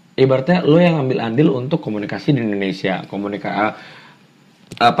 ibaratnya lu yang ambil andil untuk komunikasi di Indonesia,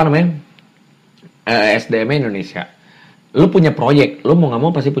 SDM Indonesia. Lu punya proyek, lu mau nggak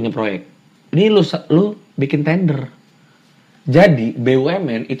mau pasti punya proyek. Ini lu bikin tender. Jadi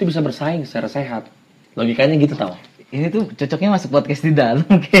BUMN itu bisa bersaing secara sehat. Logikanya gitu tau. Ini tuh cocoknya masuk podcast di dalam.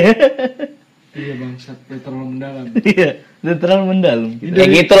 Iya bangsat, udah terlalu mendalam. Iya, udah terlalu mendalam. Ya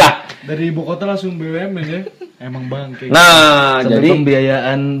gitulah. Dari ibu kota langsung BUMN ya. Emang bangke. Nah, sampai jadi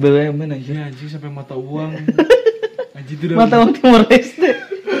pembiayaan BUMN aja. Iya anjing sampai mata uang. Anjing itu Mata uang Timor Leste.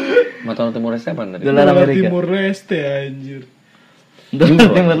 Mata uang Timor Leste apa tadi? Dolar Amerika. Timor Leste anjir. Dolar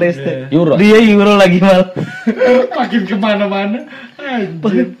Timor Leste. Euro. Dia euro lagi mal. Makin kemana-mana.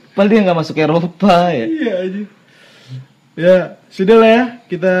 Anjir. Padahal dia nggak masuk Eropa ya. Iya anjir. Ya, sudah lah ya.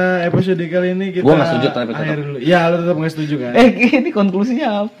 Kita episode kali ini kita Gua nggak setuju tapi tetap. akhir dulu. Ya, lu tetap nggak setuju kan? Ini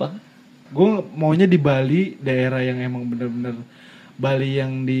konklusinya apa? Gue maunya di Bali, daerah yang emang bener-bener Bali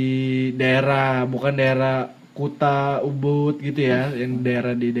yang di daerah, bukan daerah Kuta, Ubud gitu ya, yang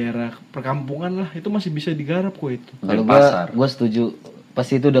di daerah perkampungan lah, itu masih bisa digarap kok itu. Kalau pasar. gue setuju.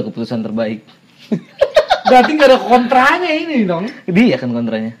 Pasti itu udah keputusan terbaik. Berarti nggak ada kontranya ini dong? Dia kan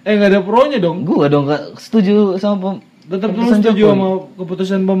kontranya. Nggak ada pronya dong? Gue dong gak setuju sama Tetap keputusan setuju Jokowi. sama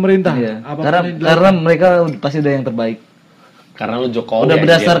keputusan pemerintah. Iya. Apapun Karena yang dilakukan. karena mereka pasti udah yang terbaik. Karena lu Jokowi. Udah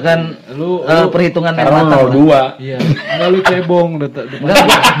berdasarkan Lu perhitungan yang karena matang lu lah. 2. Iya. Enggak lu cebong, Enggak,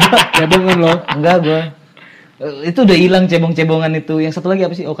 cebong kan lo? enggak gue. Itu udah hilang cebong-cebongan itu. Yang satu lagi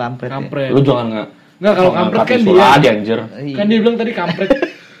apa sih? Oh, kampret. Ya. Kampret. Lu jangan Enggak, kalau kampret kan dia. Ada anjir. Kan dia bilang tadi kampret.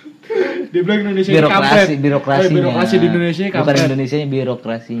 Dia bilang Indonesia kampret. Birokrasinya. Birokrasi di Indonesia kampret. Bukan Indonesianya,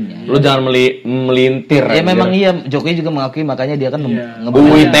 birokrasinya. Lu jangan melintir. Ya anjir. memang iya, Jokowi juga mengakui, makanya dia kan Lu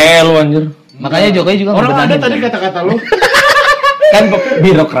anjir. Makanya Jokowi juga orang ada ngebenahin. tadi kata-kata lu. Kan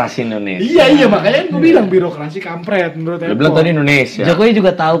birokrasi Indonesia. Iya, makanya gue bilang birokrasi kampret menurut Lu bilang tadi Indonesia. Jokowi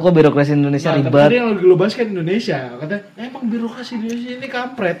juga tahu kok birokrasi Indonesia Tapi ribet. tadi yang lagi lu bahas kan Indonesia. Katanya, emang birokrasi Indonesia ini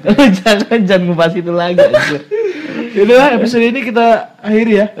kampret. jangan ngebahas itu lagi anjir. Yaudah, episode ini kita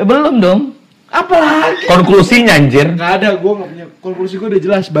akhiri ya. Belum dong. Apa lagi? Konklusinya anjir. Nggak ada, gue nggak punya. Konklusi gue udah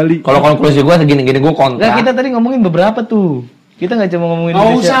jelas, Bali. Kalau konklusi gue segini-gini gue kontra. Nah, kita tadi ngomongin beberapa tuh. Kita nggak cuma ngomongin Nggak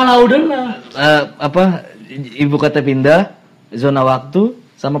Indonesia. usah lah, udah lah. Ibu kota pindah, zona waktu,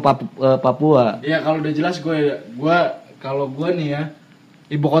 sama Papua. Ya kalau udah jelas kalau gue nih ya,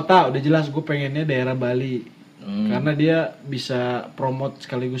 ibu kota udah jelas gue pengennya daerah Bali. Karena dia bisa promote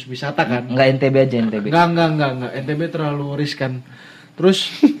sekaligus wisata kan. Enggak NTB aja NTB. Enggak. NTB terlalu riskan. Terus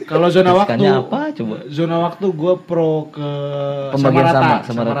kalau zona waktu Riskannya apa coba? Zona waktu gue pro ke Pembagian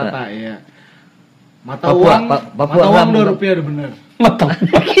sama rata, ya. Mata Papua, uang, Papua mata uang enggak, udah bukan. rupiah udah bener.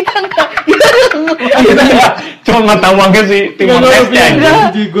 Kita enggak cuma mata uangnya sih Timor Enggak, Leste anjir. Enggak,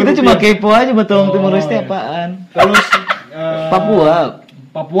 Gue kita rupiah. cuma kepo aja betul Timor Leste iya. apaan. Terus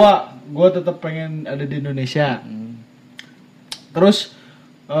Papua. gue tetap pengen ada di Indonesia. Terus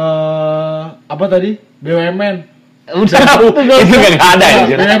apa tadi? BUMN. Udah, Itu gak ada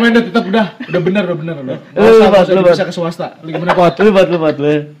anjir. BUMN udah bener. Lupa. Bisa ke swasta. Lu gimana Pot? Lupa.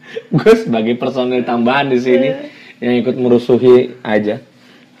 Gue sebagai personil tambahan di sini yang ikut merusuhi aja.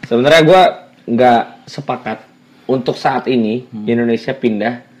 Sebenarnya gue nggak sepakat untuk saat ini Indonesia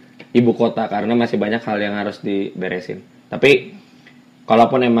pindah ibu kota karena masih banyak hal yang harus diberesin. Tapi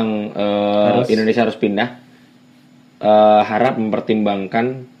kalaupun emang Indonesia harus pindah, harap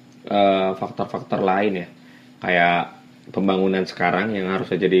mempertimbangkan faktor-faktor lain ya, kayak pembangunan sekarang yang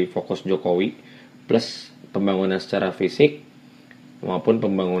harusnya jadi fokus Jokowi, plus pembangunan secara fisik maupun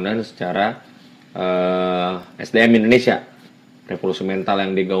pembangunan secara SDM Indonesia, revolusi mental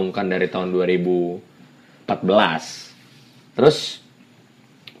yang digaungkan dari tahun 2014. Terus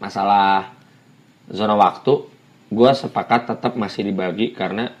masalah zona waktu, gue sepakat tetap masih dibagi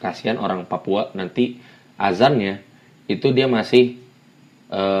karena kasihan orang Papua nanti azannya itu dia masih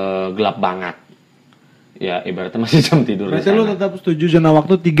gelap banget. Ya ibaratnya masih jam tidur. Berarti lu tetap setuju zona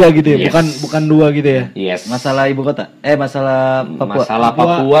waktu 3 gitu ya, Yes. bukan 2 gitu ya? Yes. Masalah ibu kota. Masalah Papua. Masalah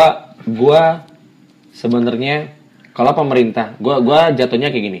Papua, gue sebenarnya kalau pemerintah, gue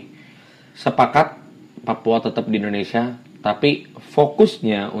jatuhnya kayak gini. Sepakat Papua tetap di Indonesia, tapi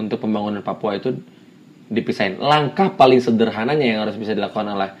fokusnya untuk pembangunan Papua itu dipisahin. Langkah paling sederhananya yang harus bisa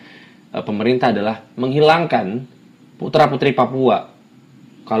dilakukan oleh pemerintah adalah menghilangkan putra-putri Papua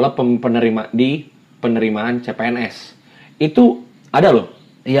kalau penerimaan CPNS. Itu ada loh.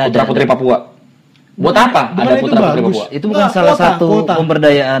 Iya, ada. Putra-putri Papua. Buat apa Bukan ada itu putra-putri bagus. Papua? Itu bukan Nggak, salah kuota, satu kuota.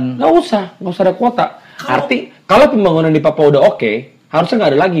 pemberdayaan. Nggak usah ada kuota. Kalau pembangunan di Papua udah oke, harusnya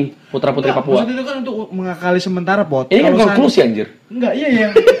nggak ada lagi putra-putri Papua. Maksud itu kan untuk mengakali sementara, Pot. Ini kan Kalau konklusi anjir. Enggak,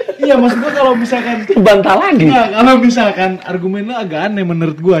 iya. Iya, maksud gua kalau misalkan Bantah lagi. Enggak, kalau misalkan argumennya agak aneh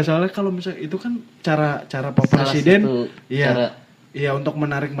menurut gua. Soalnya kalau misalkan itu kan cara Pak Salah Presiden, satu cara. iya untuk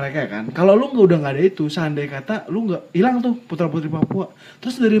menarik mereka kan. Kalau lu udah nggak ada itu, seandainya kata lu nggak hilang tuh putra-putri Papua.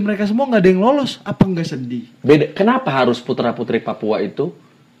 Terus dari mereka semua nggak ada yang lolos, apa nggak sedih? Beda. Kenapa harus putra-putri Papua itu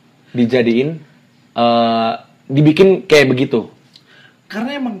dijadiin dibikin kayak begitu?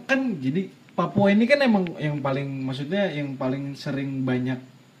 Karena emang kan jadi Papua ini kan emang yang paling sering banyak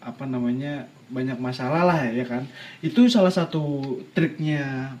banyak masalah lah ya kan. Itu salah satu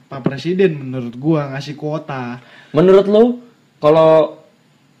triknya Pak Presiden menurut gua ngasih kuota. Menurut lo, kalau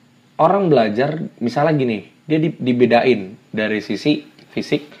orang belajar, misalnya gini, dia dibedain dari sisi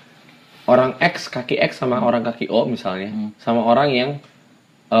fisik, orang X, kaki X sama orang kaki O misalnya, sama orang yang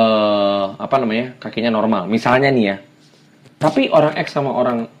kakinya normal, misalnya nih ya. Tapi orang X sama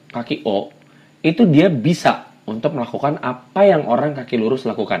orang kaki O itu dia bisa untuk melakukan apa yang orang kaki lurus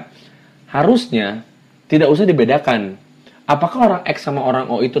lakukan. Harusnya tidak usah dibedakan. Apakah orang X sama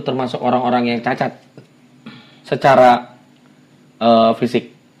orang O itu termasuk orang-orang yang cacat secara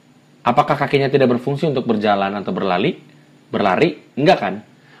fisik? Apakah kakinya tidak berfungsi untuk berjalan atau berlari? Enggak kan?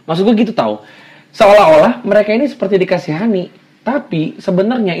 Maksud gue gitu tahu. Seolah-olah mereka ini seperti dikasihani, tapi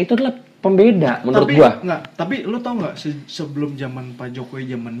sebenarnya itu adalah pembeda menurut gua. Tapi lu tau nggak sebelum zaman Pak Jokowi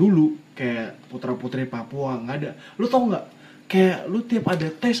zaman dulu kayak putra-putri Papua nggak ada. Lu tau nggak? Kayak lu tiap ada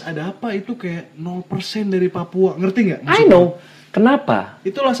tes ada apa itu kayak 0% dari Papua. Ngerti nggak? I know. Kenapa?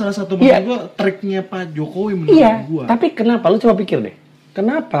 Itulah salah satu Iya. maksud gua triknya Pak Jokowi menurut Iya, gua. tapi kenapa? Lu coba pikir deh.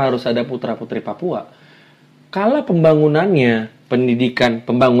 Kenapa harus ada putra-putri Papua? Kalau pembangunannya, pendidikan,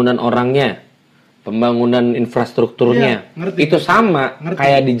 pembangunan orangnya, pembangunan infrastrukturnya, Iya, ngerti. itu sama Ngerti.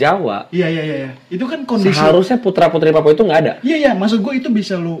 kayak di Jawa. Iya. Itu kan kondisi. Seharusnya putra-putri Papua itu nggak ada. Iya, maksud gue itu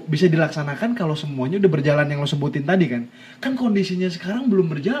bisa dilaksanakan kalau semuanya udah berjalan yang lo sebutin tadi kan. Kan kondisinya sekarang belum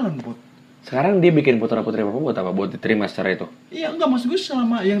berjalan, Pot. Sekarang dia bikin putra-putri Papua buat apa? Buat diterima secara itu. Iya, enggak maksud gue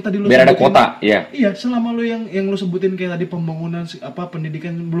selama yang tadi lo Biar ada sebutin. kuota, iya. Iya, selama lo yang lo sebutin kayak tadi pembangunan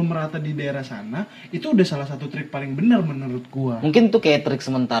pendidikan belum merata di daerah sana, itu udah salah satu trik paling benar menurut gua. Mungkin tuh kayak trik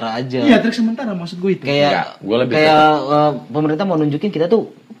sementara aja. Iya, trik sementara maksud gue itu. Kayak Enggak, gua lebih pemerintah mau nunjukin kita tuh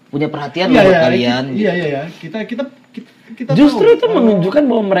punya perhatian Iya, buat iya, kalian. Iya. Kita Justru tahu. itu menunjukkan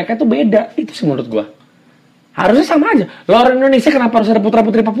bahwa mereka tuh beda. Itu sih menurut gua. Harusnya sama aja. Lo orang Indonesia kenapa harus ada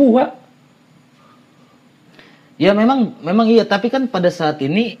putra-putri Papua? Ya memang iya, tapi kan pada saat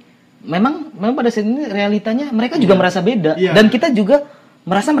ini memang pada saat ini realitanya mereka juga merasa beda Iya. dan kita juga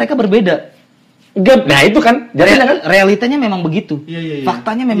merasa mereka berbeda. Nah itu kan. Jadi kan Realitanya memang begitu. Iya.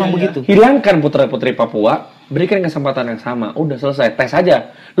 Faktanya memang Iya, iya. begitu. hilangkan putra-putri Papua, berikan kesempatan yang sama. Udah selesai, tes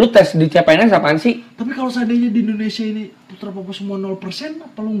aja. Lu tes di CPNS apaan sih? Tapi kalau seandainya di Indonesia ini putra Papua semua 0%,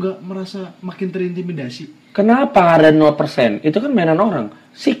 apa lu nggak merasa makin terintimidasi? Kenapa ada 0%? Itu kan mainan orang.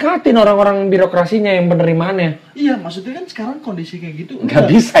 Sikatin orang-orang birokrasinya yang penerimaannya. Iya, maksudnya kan sekarang kondisi kayak gitu. Nggak udah.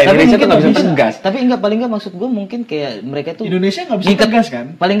 bisa, Indonesia tuh nggak bisa bisa. tegas. Tapi paling enggak maksud gue mungkin kayak mereka tuh Indonesia nggak bisa ngiket- tegas kan?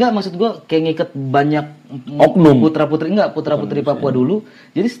 Paling enggak maksud gue kayak ngiket banyak Oknum. putra-putri Papua dulu.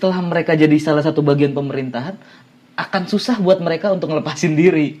 Jadi setelah mereka jadi salah satu bagian pemerintahan akan susah buat mereka untuk ngelepasin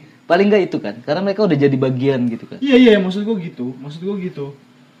diri. Paling enggak itu kan, karena mereka udah jadi bagian gitu kan. Iya, maksud gue gitu.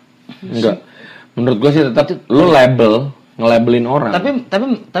 Enggak. Menurut gua sih tetap lu nge-labelin orang. Tapi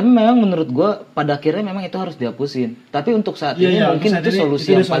memang menurut gue pada akhirnya memang itu harus dihapusin. Tapi untuk saat ini mungkin itu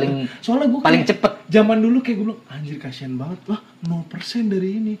solusi yang soalnya gue paling cepet. Zaman dulu kayak gue bilang, anjir kasihan banget. Wah, 0% dari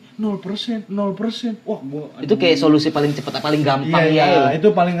ini, 0%. Wah, gua Itu kayak solusi paling cepet, paling gampang Iya, ya.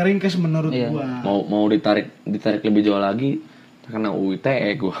 itu paling ringkes menurut Iya. gua. Mau ditarik lebih jauh lagi karena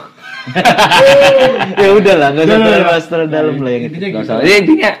UITE gua. Ya udah lah, nggak usah Udah, bahas terlalu dalam lah yang itu. Intinya Nggak gitu. salah. Jadi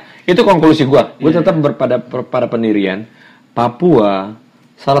intinya itu konklusi gua. Gua tetap pada pendirian Papua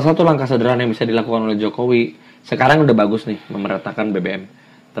salah satu langkah sederhana yang bisa dilakukan oleh Jokowi. Sekarang udah bagus nih memeratakan BBM.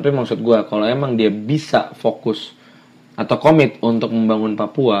 Tapi maksud gua kalau emang dia bisa fokus atau komit untuk membangun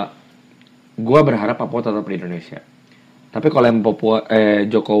Papua, gua berharap Papua tetap di Indonesia. Tapi kalau yang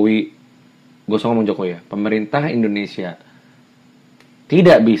Jokowi, gua usah ngomong Jokowi ya, pemerintah Indonesia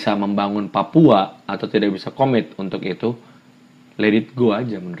tidak bisa membangun Papua atau tidak bisa komit untuk itu, let it go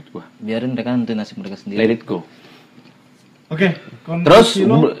aja menurut gua. Biarin mereka nentuin nasib mereka sendiri. Let it go. Oke, Terus konklusi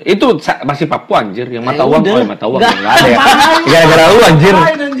lo. itu masih Papua anjir, yang mata uang, udah. mata uang Nggak. nggak ada ya. Gara-gara lu anjir.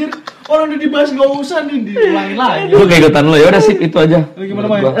 Ngapain, anjir? Orang udah dibahas nggak usah nih diulangin lagi. Lu kayak ikutan lu ya udah sip itu aja. Lu gimana,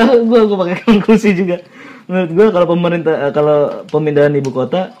 Menurut Mai? gua. Gue pakai konklusi juga. Menurut gue kalau pemindahan ibu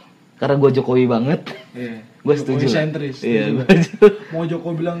kota karena gue Jokowi banget, Iya. gue setuju. Jokowi sentris. Iya, setuju. gua Mau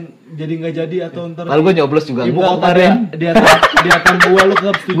Jokowi bilang jadi nggak jadi atau ntar Kalau gue nyoblos juga ibu enggak kota kemarin. di atas gua lu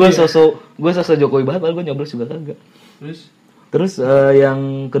tetap setuju. Gue sosok Jokowi banget, padahal gue nyoblos juga kagak. Terus Yang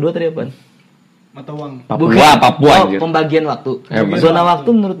kedua tadi apa? mata uang. Papua anjir. Pembagian waktu. Pembagian Zona waktu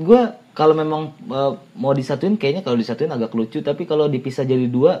menurut gue kalau memang mau disatuin, kayaknya kalau disatuin agak lucu. Tapi kalau dipisah jadi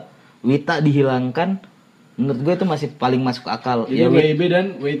dua, Wita dihilangkan, menurut gue itu masih paling masuk akal. Jadi WIB dan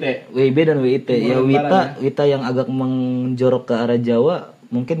WIT. WIB dan WIT. Ya Lebaran, Wita yang agak menjorok ke arah Jawa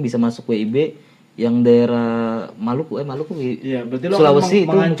mungkin bisa masuk WIB. Yang daerah Maluku Iya, berarti lo Sulawesi itu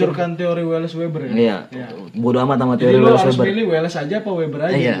menghancurkan teori Wallace Weber ya? Iya. Bodo amat sama Jadi teori lo Wallace harus Weber. pilih Wallace aja apa Weber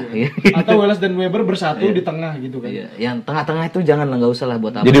aja Iya, gitu. iya. Atau Wallace dan Weber bersatu di tengah gitu kan. Iya, yang tengah-tengah itu jangan lah, nggak usah lah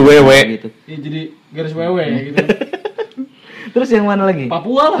buat apa. Jadi WW. gitu. Iya, jadi garis WW ya gitu. Terus yang mana lagi?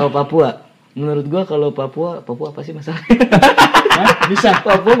 Papua lah. Oh, Papua. Menurut gua kalau Papua apa sih masalahnya? Hah? Bisa.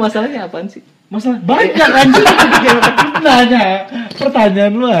 Papua masalahnya apaan sih? Masalah banyak anjir. Nanya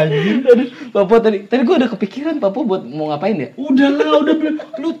pertanyaan lu anjir. Aduh, Papua tadi gua udah kepikiran Papua buat mau ngapain ya? Udah bilang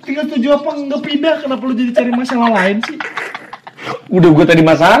lu tinggal setuju apa enggak pindah, kenapa lu jadi cari masalah lain sih? Udah gua tadi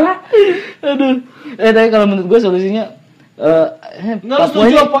masalah. Aduh. Tapi kalau menurut gua solusinya Enggak lu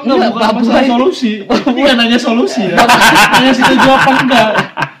setuju apa enggak, bukan masalah solusi. Bukan nanya solusi ya. Nanya setuju apa enggak.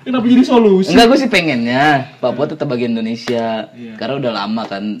 Kenapa jadi solusi? Enggak, gue sih pengennya Papua tetap bagian Indonesia. Karena udah lama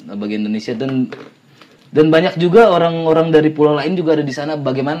kan bagian Indonesia dan banyak juga orang-orang dari pulau lain juga ada di sana.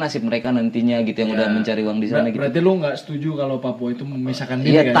 Bagaimana nasib mereka nantinya gitu yang udah mencari uang di sana gitu. Berarti lu enggak setuju kalau Papua itu memisahkan diri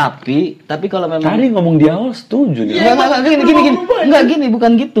Iya, kan? tapi kalau memang Tadi ngomong di awal setuju nih. Enggak, gini,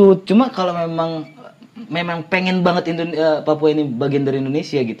 bukan gitu. Cuma kalau memang memang pengen banget Papua ini bagian dari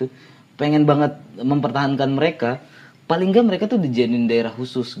Indonesia gitu, pengen banget mempertahankan mereka, paling nggak mereka tuh dijadiin daerah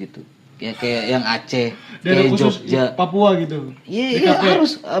khusus gitu, ya kayak yang Aceh, Daerah kayak khusus Jogja, Papua gitu. Iya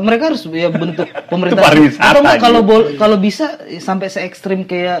harus mereka harus ya bentuk Itu pemerintah. pariwisata Atau nggak gitu. kalau bisa sampai se ekstrim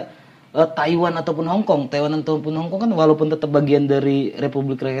kayak Taiwan ataupun Hong Kong kan walaupun tetap bagian dari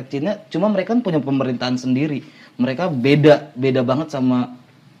Republik Rakyat Cina, cuma mereka kan punya pemerintahan sendiri. Mereka beda banget sama,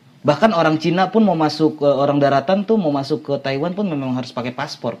 bahkan orang Cina pun mau masuk ke orang daratan tuh mau masuk ke Taiwan pun memang harus pakai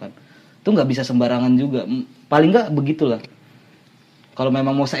paspor kan. Itu nggak bisa sembarangan juga. Paling nggak begitulah. Kalau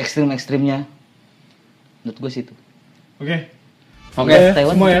memang mau se ekstrimnya, menurut gue situ. Oke.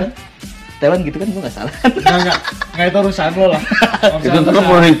 Taiwan semua gitu ya. kan? Taiwan gitu kan gue nggak salah. Enggak itu urusan lo lah. Itu tetap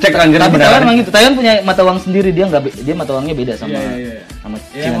perlu dicek anjir Tapi beneran. Taiwan memang gitu. Taiwan punya mata uang sendiri, dia mata uangnya beda sama Iya. sama Ya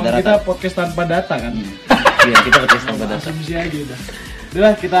Cina emang daratan. kita podcast tanpa data kan. Iya, kita podcast tanpa data. Asumsi aja udah.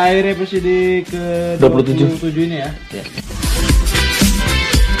 Udah kita akhiri episode ke 27 ini ya. Ya.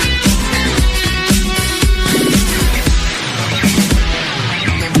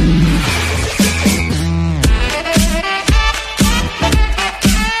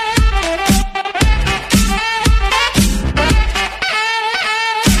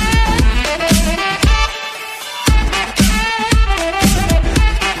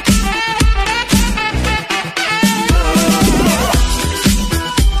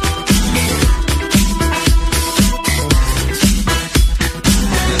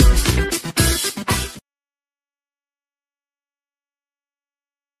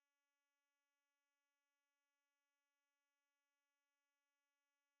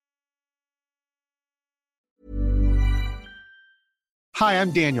 Hi,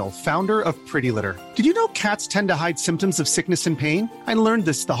 I'm Daniel, founder of Pretty Litter. Did you know cats tend to hide symptoms of sickness and pain? I learned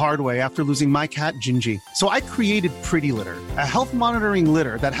this the hard way after losing my cat, Gingy. So I created Pretty Litter, a health monitoring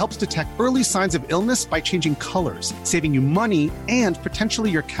litter that helps detect early signs of illness by changing colors, saving you money and potentially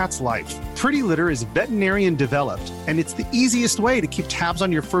your cat's life. Pretty Litter is veterinarian developed, and it's the easiest way to keep tabs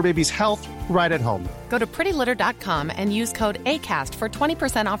on your fur baby's health right at home. Go to prettylitter.com and use code ACAST for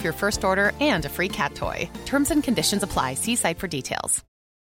 20% off your first order and a free cat toy. Terms and conditions apply. See site for details.